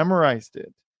why I memorized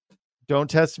it. Don't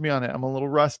test me on it. I'm a little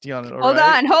rusty on it. Hold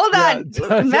on.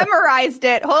 Yeah. Memorized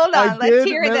it. Hold on. Let's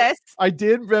hear this. I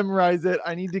did memorize it.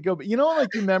 I need to go, but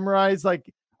like you memorize like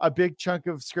a big chunk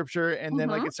of scripture, and then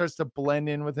like it starts to blend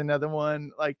in with another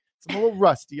one. Like it's a little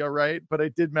rusty, all right, but I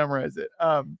did memorize it.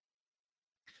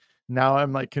 Now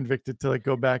I'm like convicted to like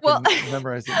go back and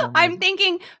memorize it. I'm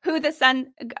thinking who the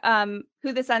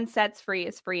sun sets free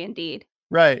is free indeed.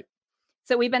 Right.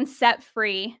 So we've been set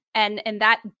free, and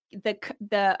that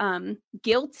the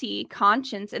guilty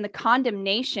conscience and the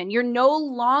condemnation, you're no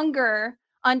longer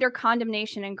under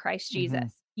condemnation in Christ Jesus. Mm-hmm.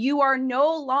 You are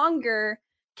no longer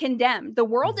condemned. The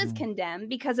world is condemned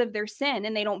because of their sin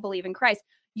and they don't believe in Christ.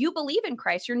 You believe in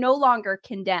Christ, you're no longer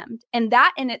condemned. And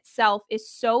that in itself is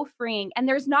so freeing. And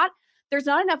there's not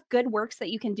enough good works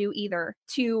that you can do either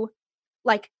to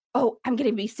like, oh, I'm going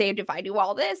to be saved if I do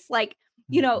all this. Like,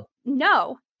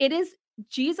 no, it is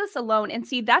Jesus alone. And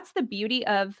see, that's the beauty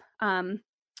of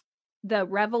the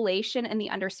revelation and the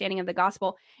understanding of the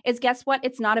gospel is, guess what?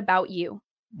 It's not about you.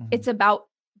 Mm-hmm. It's about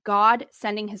God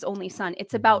sending his only son.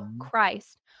 It's about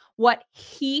Christ, what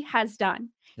he has done.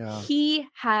 Yeah. He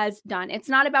has done. It's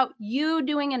not about you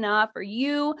doing enough or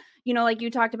you, like you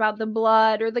talked about the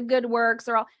blood or the good works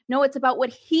or all. No, it's about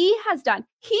what he has done.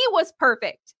 He was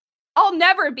perfect. I'll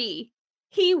never be.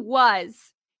 He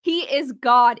was. He is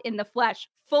God in the flesh,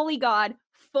 fully God,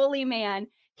 fully man.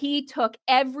 He took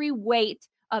every weight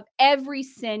of every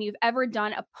sin you've ever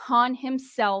done upon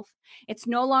himself. It's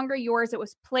no longer yours. It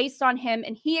was placed on him,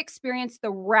 and he experienced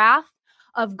the wrath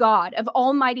of God, of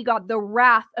Almighty God, the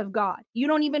wrath of God. You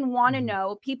don't even want to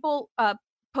know. People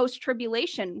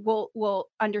post-tribulation will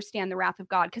understand the wrath of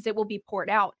God because it will be poured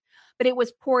out. But it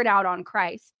was poured out on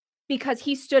Christ because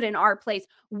he stood in our place.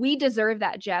 We deserve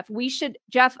that, Jeff.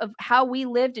 Jeff, of how we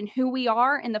lived and who we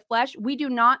are in the flesh, we do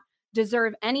not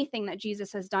deserve anything that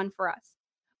Jesus has done for us.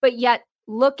 But yet,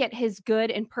 look at his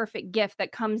good and perfect gift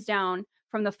that comes down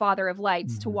from the Father of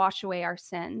lights to wash away our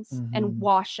sins and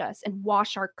wash us and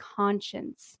wash our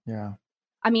conscience. Yeah.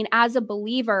 I mean, as a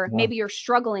believer, maybe you're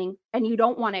struggling and you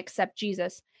don't want to accept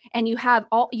Jesus, and you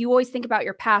always think about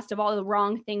your past of all the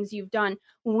wrong things you've done.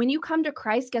 When you come to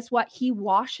Christ, guess what? He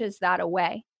washes that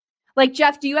away. Like,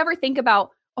 Jeff, do you ever think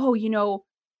about,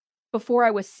 before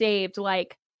I was saved,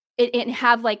 like it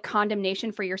have like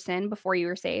condemnation for your sin before you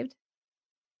were saved?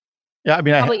 Yeah, I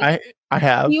mean, Probably. I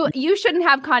have. You shouldn't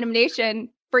have condemnation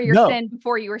for your No. sin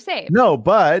before you were saved. No,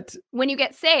 but When you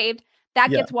get saved, that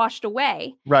Yeah. gets washed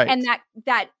away. right. And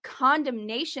that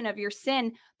condemnation of your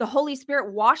sin, the Holy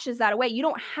Spirit washes that away. You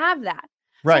don't have that.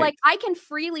 Right. So like I can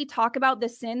freely talk about the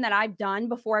sin that I've done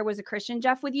before I was a Christian,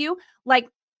 Jeff, with you. Like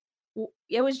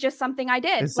it was just something I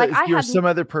did. It's like like I you're had some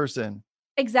other person.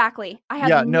 exactly. I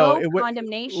Yeah, had no, no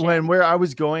condemnation. where I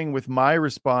was going with my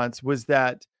response was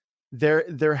that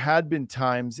there had been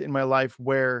times in my life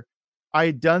where I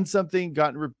had done something,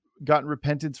 gotten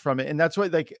repentance from it. And that's why,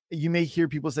 like, you may hear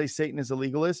people say Satan is a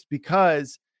legalist,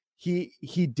 because he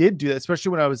did do that,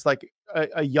 especially when I was like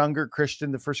a younger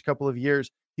Christian. The first couple of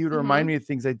years, he would remind me of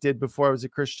things I did before I was a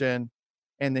Christian.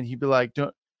 And then he'd be like,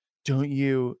 don't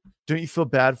you feel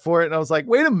bad for it? And I was like,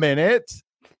 wait a minute,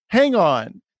 hang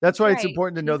on. That's why it's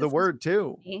important to know the word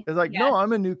too. It's like, no,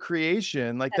 I'm a new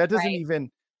creation. Like that doesn't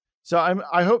even, so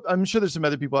I'm sure there's some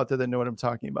other people out there that know what I'm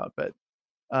talking about, but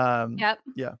yeah.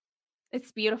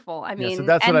 It's beautiful. I mean, so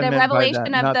that's and what I the meant by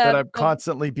revelation that. of Not that I'm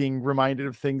constantly being reminded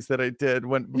of things that I did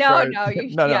when before no.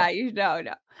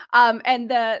 And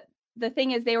the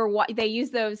thing is, they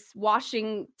use those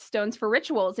washing stones for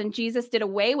rituals, and Jesus did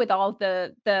away with all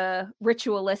the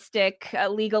ritualistic,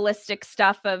 legalistic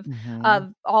stuff of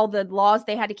all the laws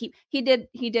they had to keep. He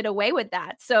did away with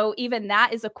that. So even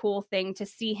that is a cool thing to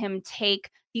see him take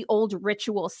the old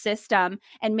ritual system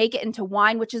and make it into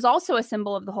wine, which is also a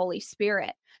symbol of the Holy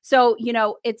Spirit. So,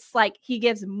 it's like he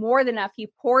gives more than enough.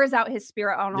 He pours out his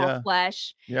spirit on all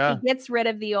flesh. Yeah. He gets rid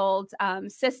of the old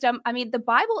system. I mean, the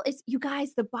Bible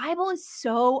is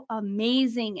so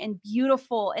amazing and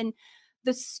beautiful. And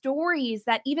the stories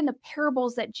that even the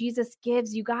parables that Jesus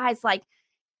gives, you guys, like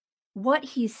what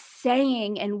he's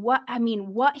saying and what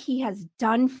he has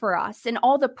done for us, and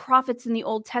all the prophets in the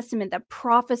Old Testament that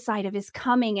prophesied of his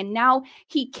coming. And now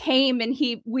he came and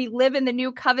we live in the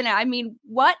new covenant. I mean,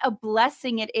 what a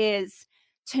blessing it is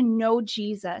to know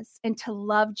Jesus and to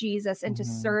love Jesus and to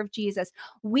serve Jesus.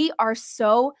 We are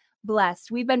so blessed.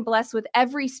 We've been blessed with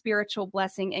every spiritual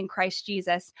blessing in Christ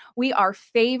Jesus. We are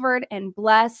favored and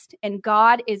blessed, and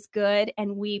God is good,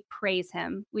 and we praise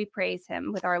him. We praise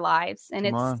him with our lives. And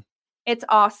it's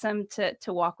awesome to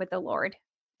walk with the Lord.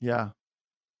 Yeah.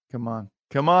 Come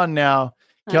on now.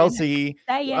 Kelsey,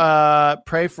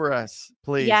 pray for us,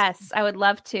 please. Yes, I would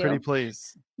love to. Pretty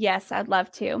please. Yes, I'd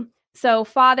love to. So,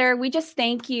 Father, we just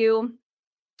thank you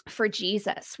for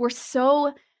Jesus. We're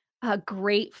so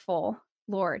grateful,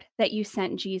 Lord, that you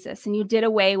sent Jesus and you did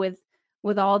away with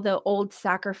all the old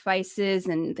sacrifices,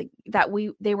 and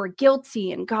they were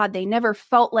guilty, and God, they never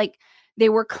felt like they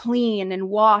were clean and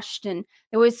washed, and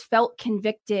they always felt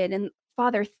convicted. And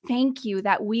Father, thank you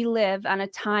that we live on a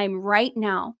time right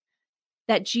now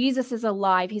that Jesus is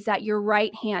alive. He's at your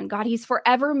right hand. God, he's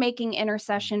forever making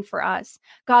intercession for us.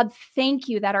 God, thank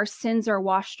you that our sins are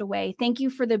washed away. Thank you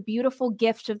for the beautiful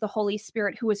gift of the Holy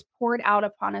Spirit who is poured out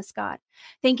upon us, God.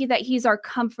 Thank you that he's our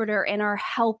comforter and our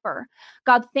helper.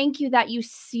 God, thank you that you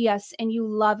see us and you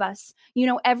love us. You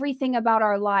know everything about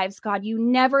our lives, God. You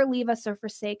never leave us or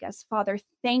forsake us. Father,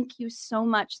 thank you so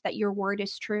much that your word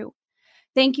is true.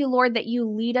 Thank you, Lord, that you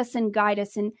lead us and guide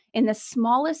us in the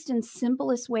smallest and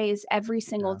simplest ways every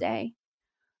single day.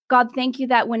 God, thank you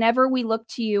that whenever we look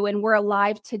to you and we're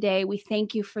alive today, we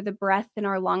thank you for the breath in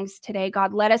our lungs today.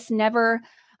 God, let us never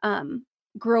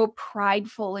grow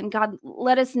prideful. And God,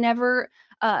 let us never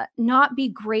not be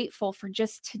grateful for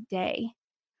just today.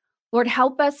 Lord,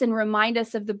 help us and remind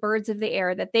us of the birds of the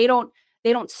air, that they don't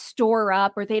store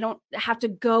up, or they don't have to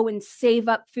go and save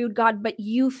up food, God, but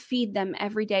you feed them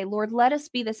every day. Lord, let us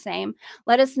be the same.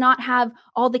 Let us not have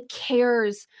all the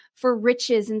cares for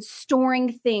riches and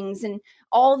storing things and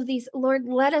all of these. Lord,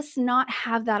 let us not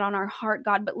have that on our heart,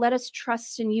 God, but let us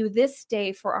trust in you this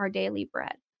day for our daily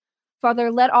bread.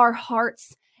 Father, let our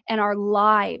hearts and our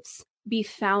lives be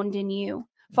found in you.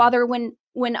 Father, when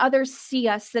others see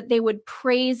us, that they would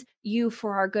praise you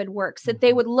for our good works, that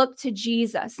they would look to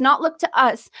Jesus, not look to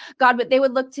us, God, but they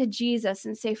would look to Jesus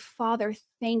and say, Father,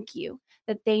 thank you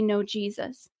that they know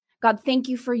Jesus. God, thank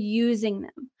you for using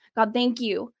them. God, thank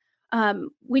you.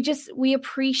 We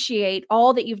appreciate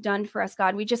all that you've done for us,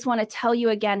 God. We just want to tell you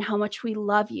again how much we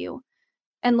love you.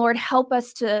 And Lord, help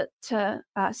us to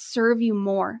serve you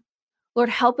more. Lord,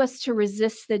 help us to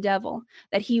resist the devil,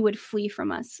 that he would flee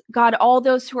from us. God, all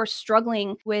those who are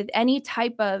struggling with any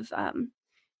type of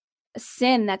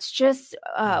sin that's just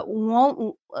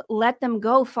won't let them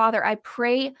go, Father, I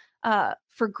pray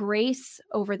for grace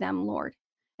over them, Lord.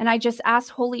 And I just ask,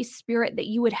 Holy Spirit, that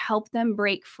you would help them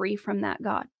break free from that,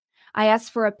 God. I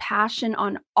ask for a passion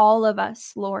on all of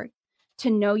us, Lord, to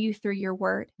know you through your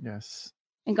word. Yes.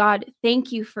 And God,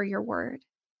 thank you for your word.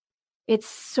 It's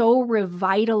so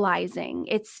revitalizing.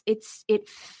 It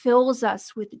fills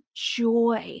us with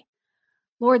joy.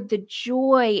 Lord, the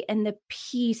joy and the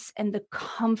peace and the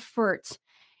comfort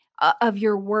of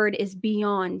your word is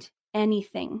beyond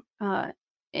anything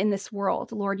in this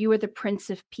world. Lord, you are the Prince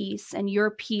of Peace, and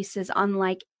your peace is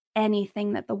unlike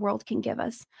anything that the world can give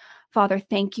us. Father,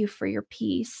 thank you for your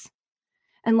peace.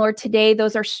 And Lord, today,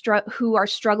 those who are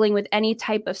struggling with any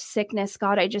type of sickness,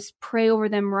 God, I just pray over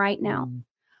them right now.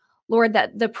 Lord,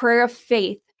 that the prayer of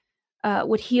faith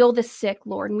would heal the sick,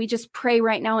 Lord. And we just pray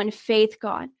right now in faith,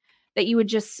 God, that you would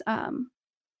just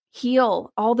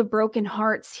heal all the broken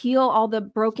hearts, heal all the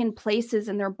broken places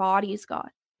in their bodies, God.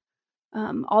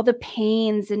 All the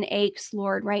pains and aches,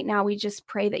 Lord, right now, we just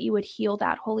pray that you would heal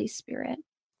that, Holy Spirit.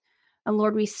 And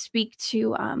Lord, we speak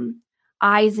to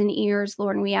eyes and ears,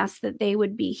 Lord, and we ask that they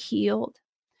would be healed.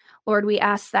 Lord, we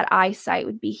ask that eyesight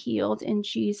would be healed in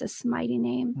Jesus' mighty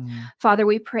name. Father,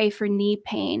 we pray for knee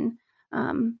pain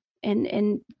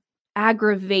and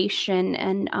aggravation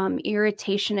and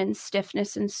irritation and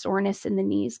stiffness and soreness in the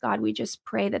knees. God, we just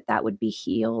pray that that would be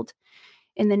healed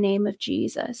in the name of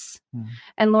Jesus.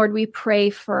 And Lord, we pray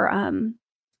for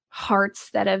hearts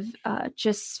that have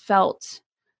just felt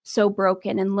so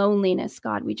broken and loneliness.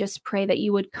 God, we just pray that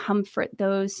you would comfort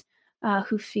those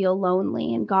who feel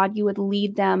lonely. And God, you would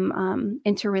lead them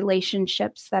into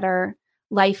relationships that are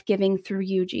life-giving through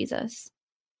you, Jesus.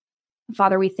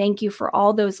 Father, we thank you for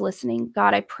all those listening.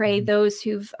 God, I pray those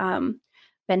who've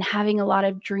been having a lot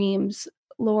of dreams,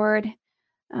 Lord,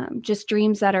 just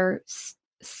dreams that are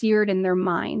seared in their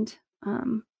mind,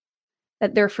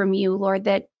 that they're from you, Lord,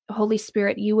 that Holy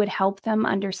Spirit, you would help them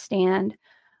understand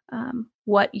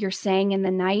what you're saying in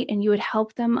the night, and you would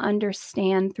help them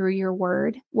understand through your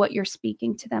word what you're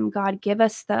speaking to them. God, give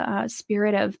us the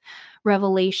spirit of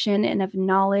revelation and of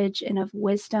knowledge and of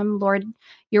wisdom. Lord,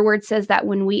 your word says that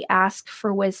when we ask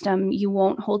for wisdom, you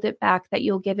won't hold it back, that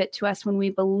you'll give it to us when we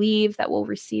believe that we'll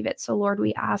receive it. So Lord,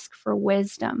 we ask for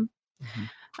wisdom.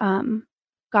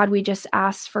 God, we just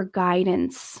ask for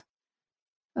guidance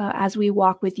as we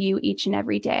walk with you each and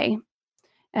every day.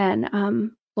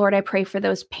 And Lord, I pray for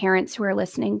those parents who are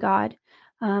listening, God,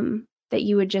 that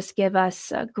you would just give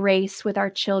us grace with our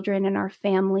children and our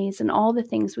families and all the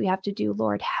things we have to do.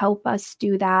 Lord, help us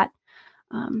do that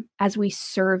as we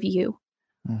serve you.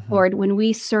 Lord, when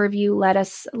we serve you,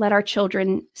 let our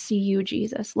children see you,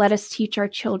 Jesus. Let us teach our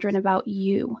children about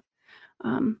you.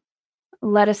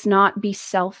 Let us not be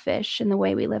selfish in the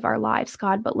way we live our lives,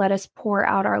 God, but let us pour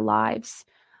out our lives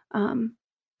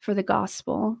for the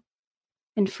gospel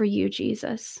and for you,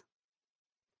 Jesus.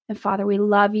 And Father, we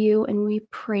love you and we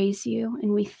praise you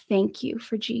and we thank you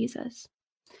for Jesus.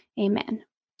 Amen.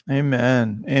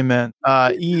 Amen. Amen.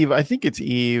 Eve, I think it's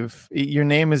Eve. Your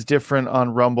name is different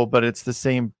on Rumble, but it's the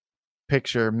same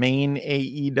picture. Main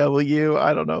AEW.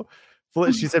 I don't know.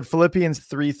 She said Philippians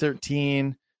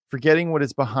 3:13, forgetting what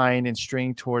is behind and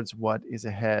straining towards what is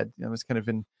ahead. That was kind of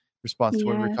in response to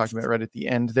what we were talking about right at the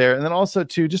end there. And then also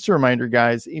too, just a reminder,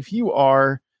 guys, if you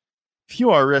are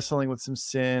wrestling with some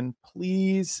sin,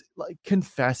 please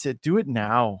confess it. Do it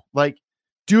now.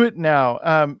 Do it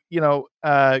now.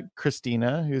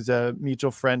 Christina, who's a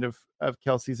mutual friend of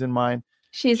Kelsey's and mine.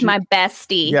 She's my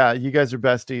bestie. Yeah, you guys are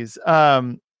besties.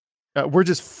 We're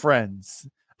just friends.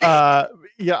 I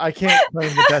can't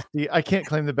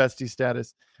claim the bestie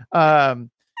status.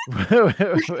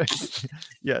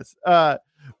 Yes.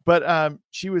 But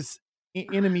she was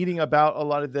in a meeting about a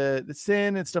lot of the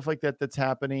sin and stuff like that that's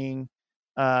happening.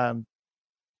 And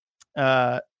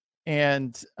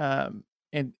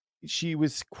she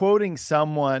was quoting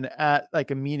someone at like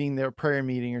a meeting, their prayer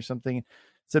meeting or something,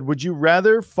 said, would you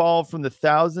rather fall from the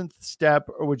 1,000th step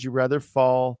or would you rather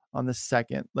fall on the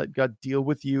second? Let God deal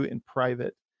with you in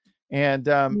private. And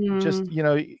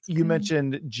you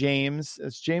mentioned James.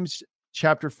 It's James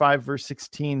chapter 5, verse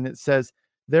 16 that says,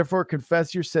 therefore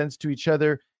confess your sins to each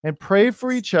other and pray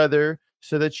for each other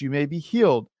so that you may be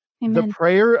healed. Amen. The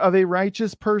prayer of a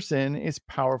righteous person is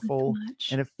powerful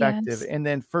and effective. Yes. And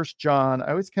then 1 John,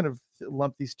 I always kind of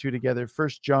lump these two together. 1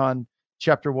 John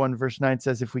chapter 1, verse 9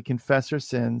 says, if we confess our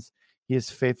sins, he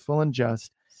is faithful and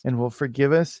just and will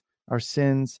forgive us our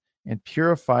sins and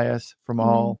purify us from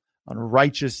all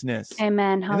unrighteousness.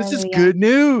 Amen. And this is good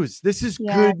news. This is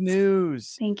good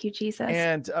news. Thank you, Jesus.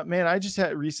 And man, I just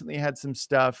recently had some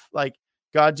stuff like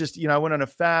God just, I went on a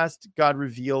fast. God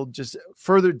revealed just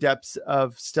further depths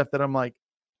of stuff that I'm like,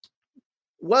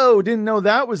 whoa, didn't know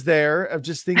that was there, of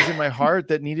just things in my heart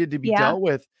that needed to be dealt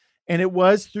with. And it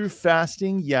was through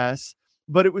fasting, yes,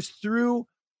 but it was through,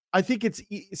 I think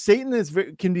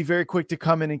Satan can be very quick to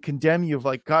come in and condemn you of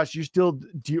like, gosh, you're still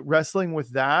wrestling with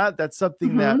that. That's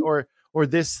something that, or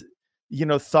this,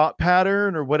 thought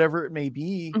pattern or whatever it may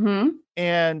be.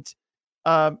 And,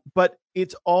 but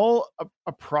it's all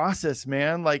a process,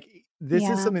 man. Like this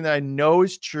is something that I know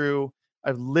is true.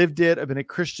 I've lived it. I've been a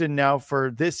Christian now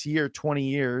for this year, 20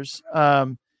 years.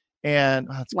 And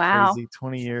that's crazy.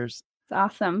 20 years. It's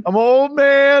awesome. I'm old,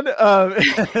 man.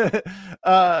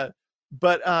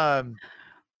 But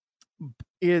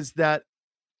is that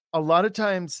a lot of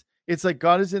times it's like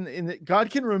God is God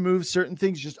can remove certain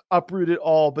things, just uproot it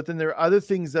all. But then there are other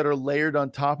things that are layered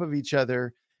on top of each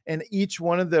other. And each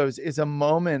one of those is a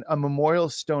moment, a memorial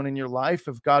stone in your life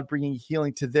of God bringing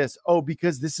healing to this. Oh,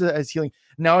 because this is healing.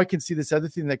 Now I can see this other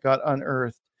thing that got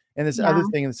unearthed and this other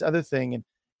thing and this other thing.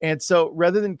 And so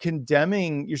rather than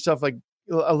condemning yourself, like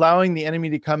allowing the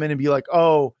enemy to come in and be like,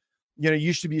 oh,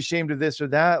 you should be ashamed of this or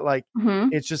that. Like,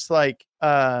 it's just like,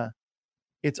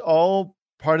 it's all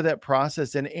part of that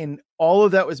process. And all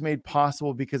of that was made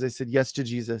possible because I said yes to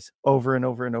Jesus over and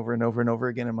over and over and over and over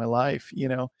again in my life,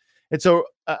 And so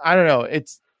I don't know,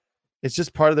 it's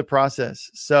just part of the process.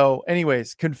 So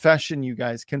anyways, confession, you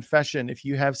guys, confession. If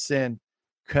you have sin,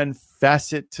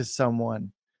 confess it to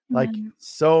someone. Like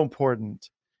so important.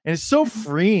 And it's so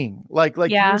freeing. Like you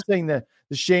were saying the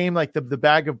shame, like the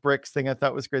bag of bricks thing I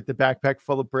thought was great. The backpack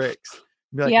full of bricks.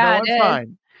 Be like, no,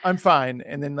 I'm fine.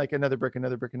 And then like another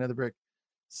brick.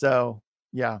 So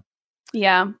yeah.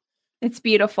 Yeah. It's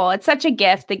beautiful. It's such a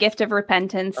gift. The gift of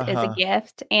repentance is a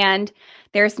gift, and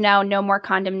there's now no more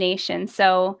condemnation.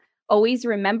 So always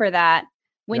remember that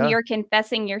when you're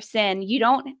confessing your sin,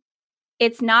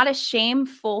 it's not a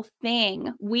shameful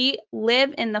thing. We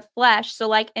live in the flesh. So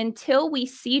like until we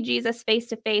see Jesus face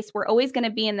to face, we're always going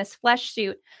to be in this flesh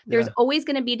suit. There's always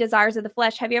going to be desires of the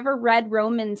flesh. Have you ever read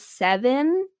Romans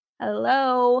 7?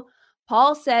 Hello.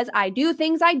 Paul says, I do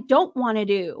things I don't want to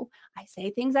do. I say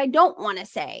things I don't want to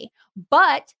say.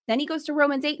 But then he goes to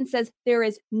Romans 8 and says, there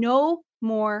is no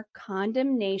more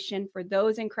condemnation for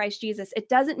those in Christ Jesus. It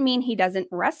doesn't mean he doesn't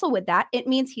wrestle with that. It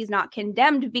means he's not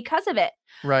condemned because of it.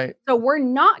 Right. So we're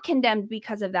not condemned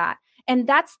because of that. And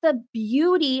that's the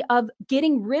beauty of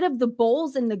getting rid of the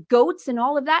bulls and the goats and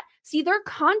all of that. See, their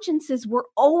consciences were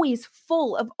always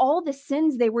full of all the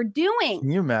sins they were doing.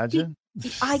 Can you imagine?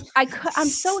 I'm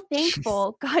so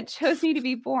thankful God chose me to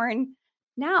be born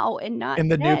now and not in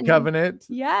the then. New Covenant.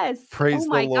 Yes. Praise oh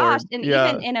my the Lord. gosh. And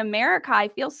even in America, I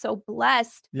feel so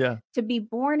blessed to be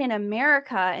born in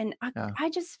America. And I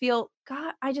just feel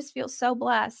so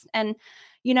blessed. And,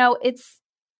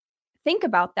 think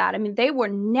about that. I mean, they were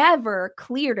never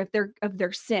cleared of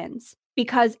their sins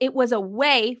because it was a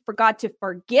way for God to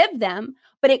forgive them,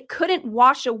 but it couldn't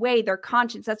wash away their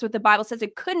conscience. That's what the Bible says.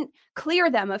 It couldn't clear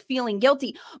them of feeling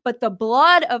guilty, but the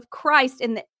blood of Christ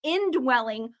and the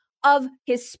indwelling of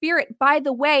his spirit, by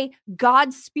the way,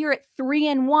 God's spirit, 3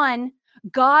 in 1,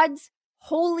 God's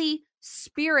Holy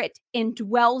Spirit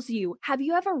indwells you. Have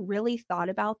you ever really thought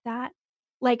about that?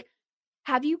 Like,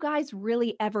 have you guys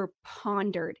really ever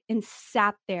pondered and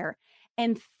sat there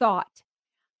and thought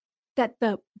that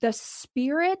the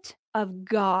Spirit of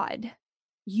God,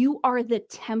 you are the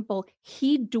temple,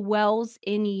 he dwells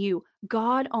in you.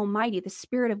 God Almighty, the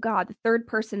Spirit of God, the third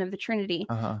person of the Trinity,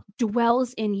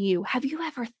 dwells in you. Have you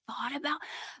ever thought about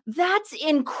that's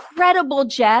incredible,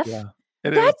 Jeff? Yeah,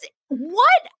 that's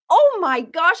what? Oh my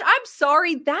gosh, I'm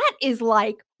sorry. That is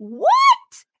like, what?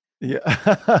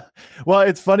 Yeah. Well,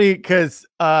 it's funny because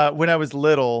when I was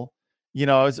little,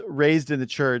 I was raised in the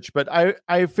church, but I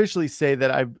officially say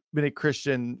that I've been a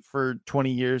Christian for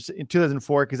 20 years in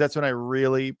 2004, because that's when I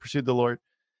really pursued the Lord,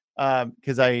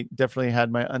 because I definitely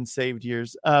had my unsaved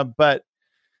years. But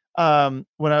when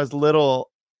I was little,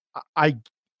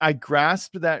 I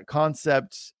grasped that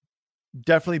concept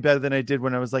definitely better than I did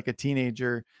when I was like a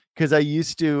teenager. Because I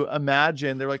used to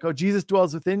imagine, they're like, oh, Jesus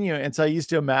dwells within you. And so I used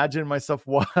to imagine myself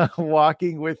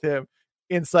walking with him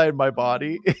inside my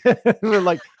body. We're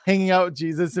like hanging out with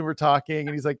Jesus and we're talking.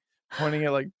 And he's like pointing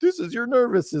at like, this is your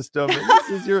nervous system. And this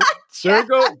is your,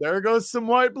 there goes some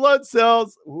white blood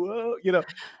cells. Whoa,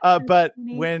 but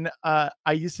when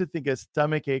I used to think a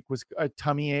tummy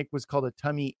ache was called a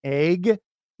tummy egg,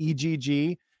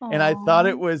 EGG. And I thought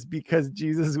it was because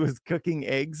Jesus was cooking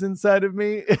eggs inside of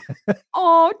me.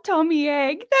 Oh, tummy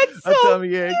egg. That's so tummy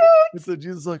cute. Egg. And so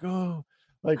Jesus is like, when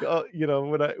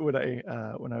I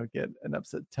would get an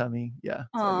upset tummy. Yeah.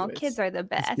 Oh, kids are the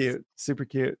best. It's cute. Super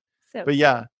cute. So but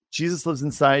yeah, Jesus lives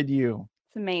inside you.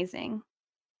 It's amazing.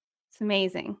 It's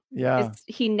amazing. Yeah.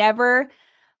 He never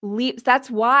leaves.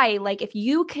 That's why, like, if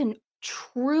you can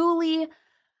truly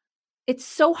it's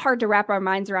so hard to wrap our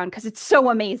minds around because it's so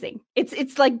amazing.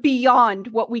 It's like beyond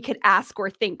what we could ask or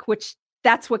think, which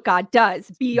that's what God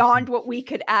does, beyond what we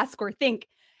could ask or think.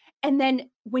 And then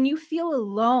when you feel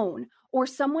alone or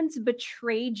someone's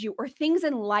betrayed you or things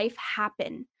in life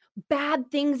happen, bad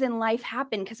things in life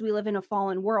happen because we live in a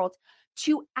fallen world,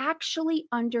 to actually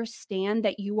understand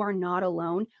that you are not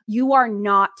alone, you are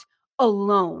not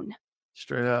alone.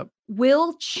 Straight up.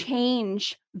 Will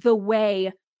change the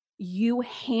way you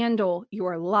handle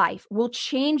your life, will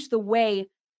change the way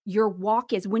your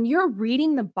walk is. When you're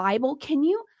reading the Bible,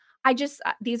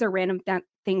 these are random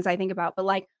things I think about, but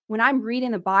like when I'm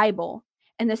reading the Bible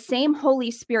and the same Holy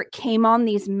Spirit came on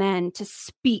these men to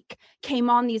speak,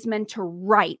 came on these men to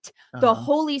write, the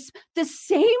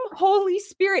same Holy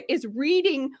Spirit is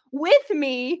reading with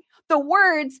me the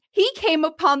words he came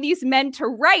upon these men to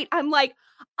write. I'm like,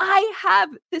 I have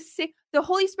the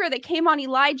Holy Spirit that came on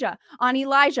Elijah,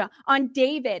 on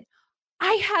David.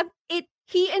 I have it.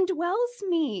 He indwells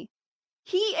me.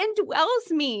 He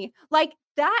indwells me. Like,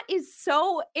 that is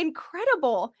so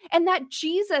incredible. And that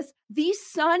Jesus, the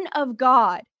Son of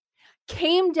God,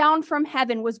 came down from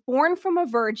heaven, was born from a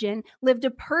virgin, lived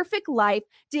a perfect life,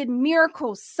 did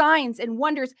miracles, signs, and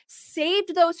wonders,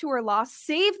 saved those who were lost,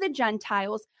 saved the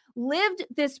Gentiles, lived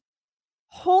this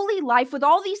holy life with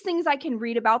all these things I can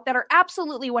read about that are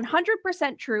absolutely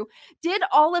 100% true, did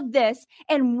all of this.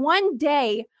 And one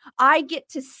day I get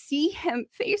to see him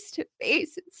face to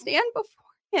face and stand before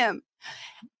him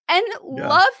and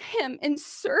love him and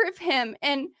serve him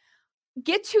and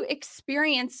get to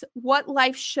experience what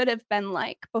life should have been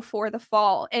like before the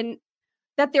fall, and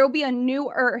that there will be a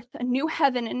new earth, a new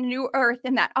heaven, and a new earth,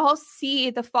 and that I'll see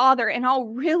the Father and I'll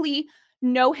really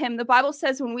know him. The Bible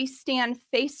says when we stand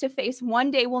face to face,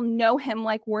 one day we'll know him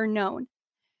like we're known.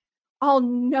 I'll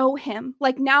know him.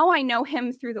 Like, now I know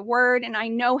him through the word and I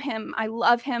know him. I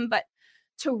love him. But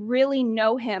to really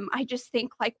know him, I just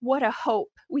think, like, what a hope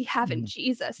we have in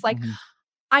Jesus. Like,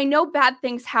 I know bad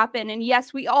things happen, and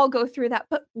yes, we all go through that,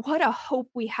 but what a hope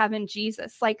we have in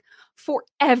Jesus, like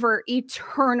forever,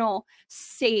 eternal,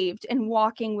 saved and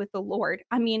walking with the Lord.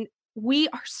 I mean, we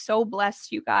are so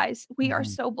blessed, you guys. We are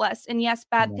so blessed. And yes,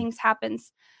 bad things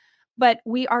happens, but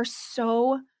we are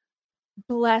so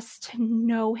blessed to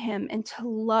know him and to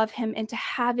love him and to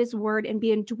have his word and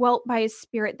be indwelt by his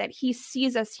spirit, that he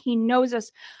sees us, he knows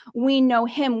us, we know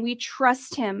him, we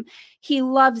trust him, he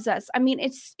loves us. I mean,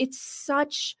 it's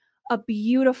such a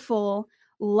beautiful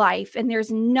life, and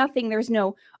there's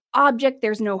no object,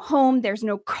 there's no home, there's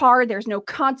no car, there's no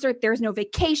concert, there's no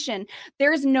vacation,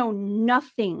 there's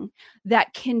nothing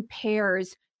that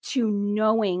compares to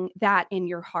knowing that in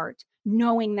your heart,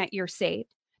 knowing that you're saved.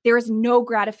 There is no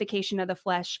gratification of the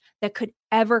flesh that could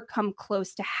ever come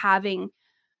close to having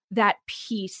that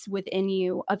peace within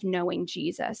you of knowing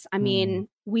Jesus. I mean,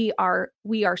 we are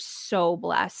so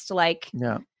blessed. Like,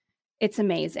 it's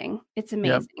amazing. It's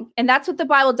amazing. Yep. And that's what the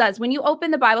Bible does. When you open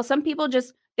the Bible, some people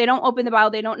they don't open the Bible.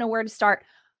 They don't know where to start.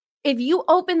 If you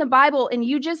open the Bible and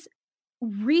you just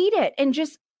read it and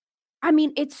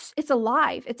it's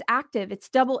alive. It's active. It's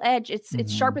double-edged.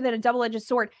 It's sharper than a double-edged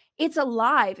sword. It's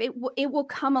alive. It will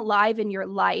come alive in your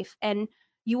life, and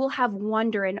you will have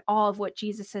wonder in all of what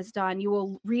Jesus has done. You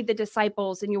will read the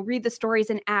disciples and you'll read the stories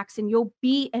in Acts, and you'll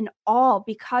be in awe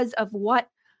because of what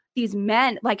these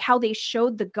men, like how they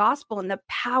showed the gospel and the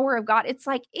power of God. It's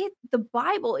like the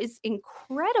Bible is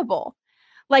incredible.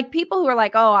 Like, people who are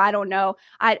like, oh, I don't know,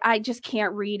 I just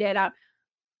can't read it.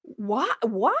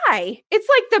 Why? It's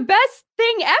like the best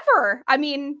thing ever. I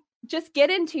mean, just get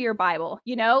into your Bible,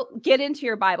 get into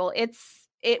your Bible.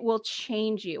 It will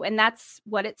change you. And that's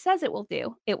what it says it will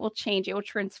do. It will change. It will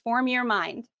transform your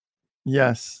mind.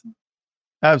 Yes,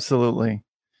 absolutely.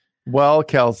 Well,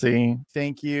 Kelsey,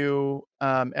 thank you.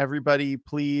 Everybody,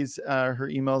 please, her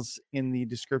email's in the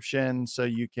description, so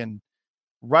you can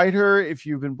write her if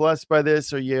you've been blessed by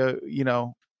this, or you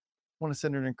want to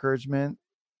send her an encouragement.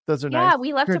 Those are nice. Yeah,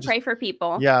 we love to pray for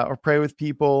people. Yeah, or pray with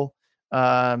people.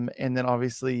 And then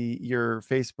obviously your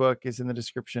Facebook is in the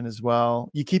description as well.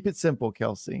 You keep it simple,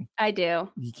 Kelsey. I do.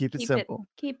 You keep it simple.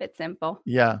 Keep it simple.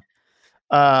 Yeah.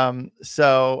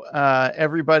 So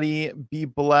everybody be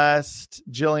blessed.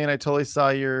 Jillian, I totally saw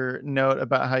your note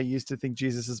about how you used to think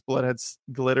Jesus's blood had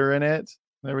glitter in it.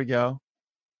 There we go.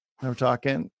 Now we're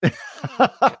talking.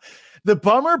 The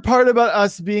bummer part about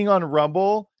us being on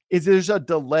Rumble is there's a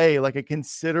delay, like a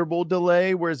considerable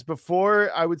delay. Whereas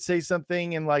before I would say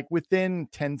something and like within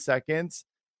 10 seconds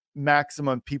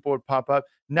maximum people would pop up.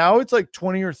 Now it's like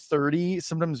 20 or 30,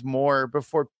 sometimes more,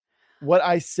 before what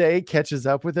I say catches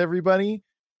up with everybody.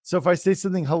 So if I say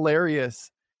something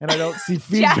hilarious and I don't see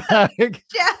feedback,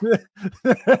 Jeff.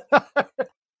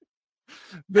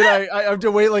 then I have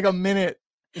to wait like a minute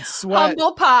and sweat.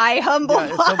 Humble pie. It's humble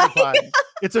pie.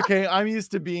 It's okay. I'm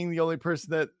used to being the only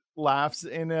person that laughs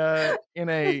in a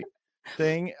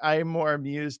thing. I'm more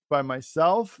amused by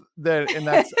myself and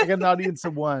that's I got an audience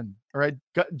of one. All right.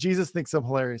 Jesus thinks I'm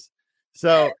hilarious.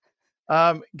 So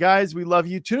guys, we love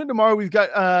you. Tune in tomorrow. We've got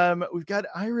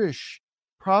Irish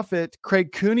prophet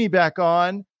Craig Cooney back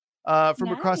on from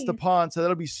across the pond. So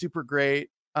that'll be super great.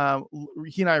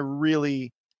 He and I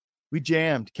we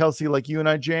jammed. Kelsey, like you and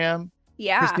I jam.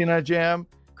 Yeah. Christy and I jam.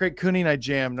 Craig Cooney and I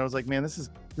jammed. And I was like, man, this is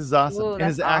awesome. Ooh, and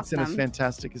his accent is awesome.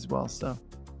 fantastic as well. So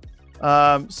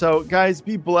so guys,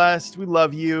 be blessed. We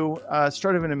love you.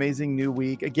 Start of an amazing new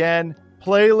week. Again,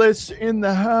 playlists in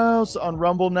the house on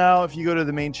Rumble now. If you go to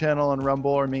the main channel on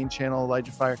Rumble or main channel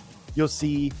ElijahFire, you'll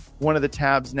see one of the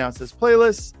tabs now says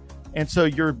playlists. And so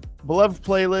your beloved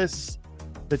playlists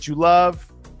that you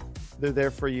love, they're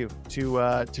there for you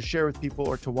to share with people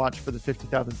or to watch for the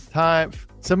 50,000th time.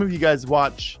 Some of you guys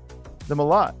watch them a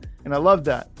lot, and I love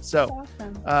that. So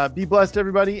Awesome. Be blessed,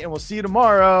 everybody, and we'll see you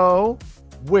tomorrow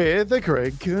with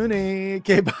Craig Cooney.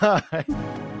 Okay, bye.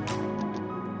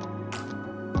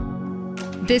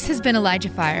 This has been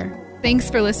ElijahFire. Thanks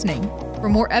for listening. For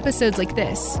more episodes like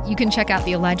this, you can check out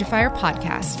the ElijahFire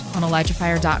podcast on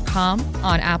ElijahFire.com,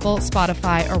 on Apple,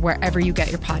 Spotify, or wherever you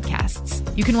get your podcasts.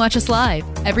 You can watch us live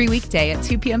every weekday at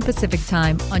 2 p.m. Pacific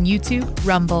Time on YouTube,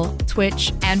 Rumble,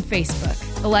 Twitch, and Facebook.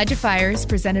 ElijahFire is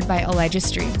presented by Elijah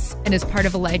Streams and is part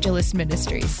of Elijah List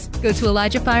Ministries. Go to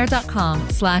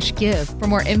ElijahFire.com/give for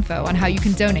more info on how you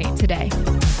can donate today.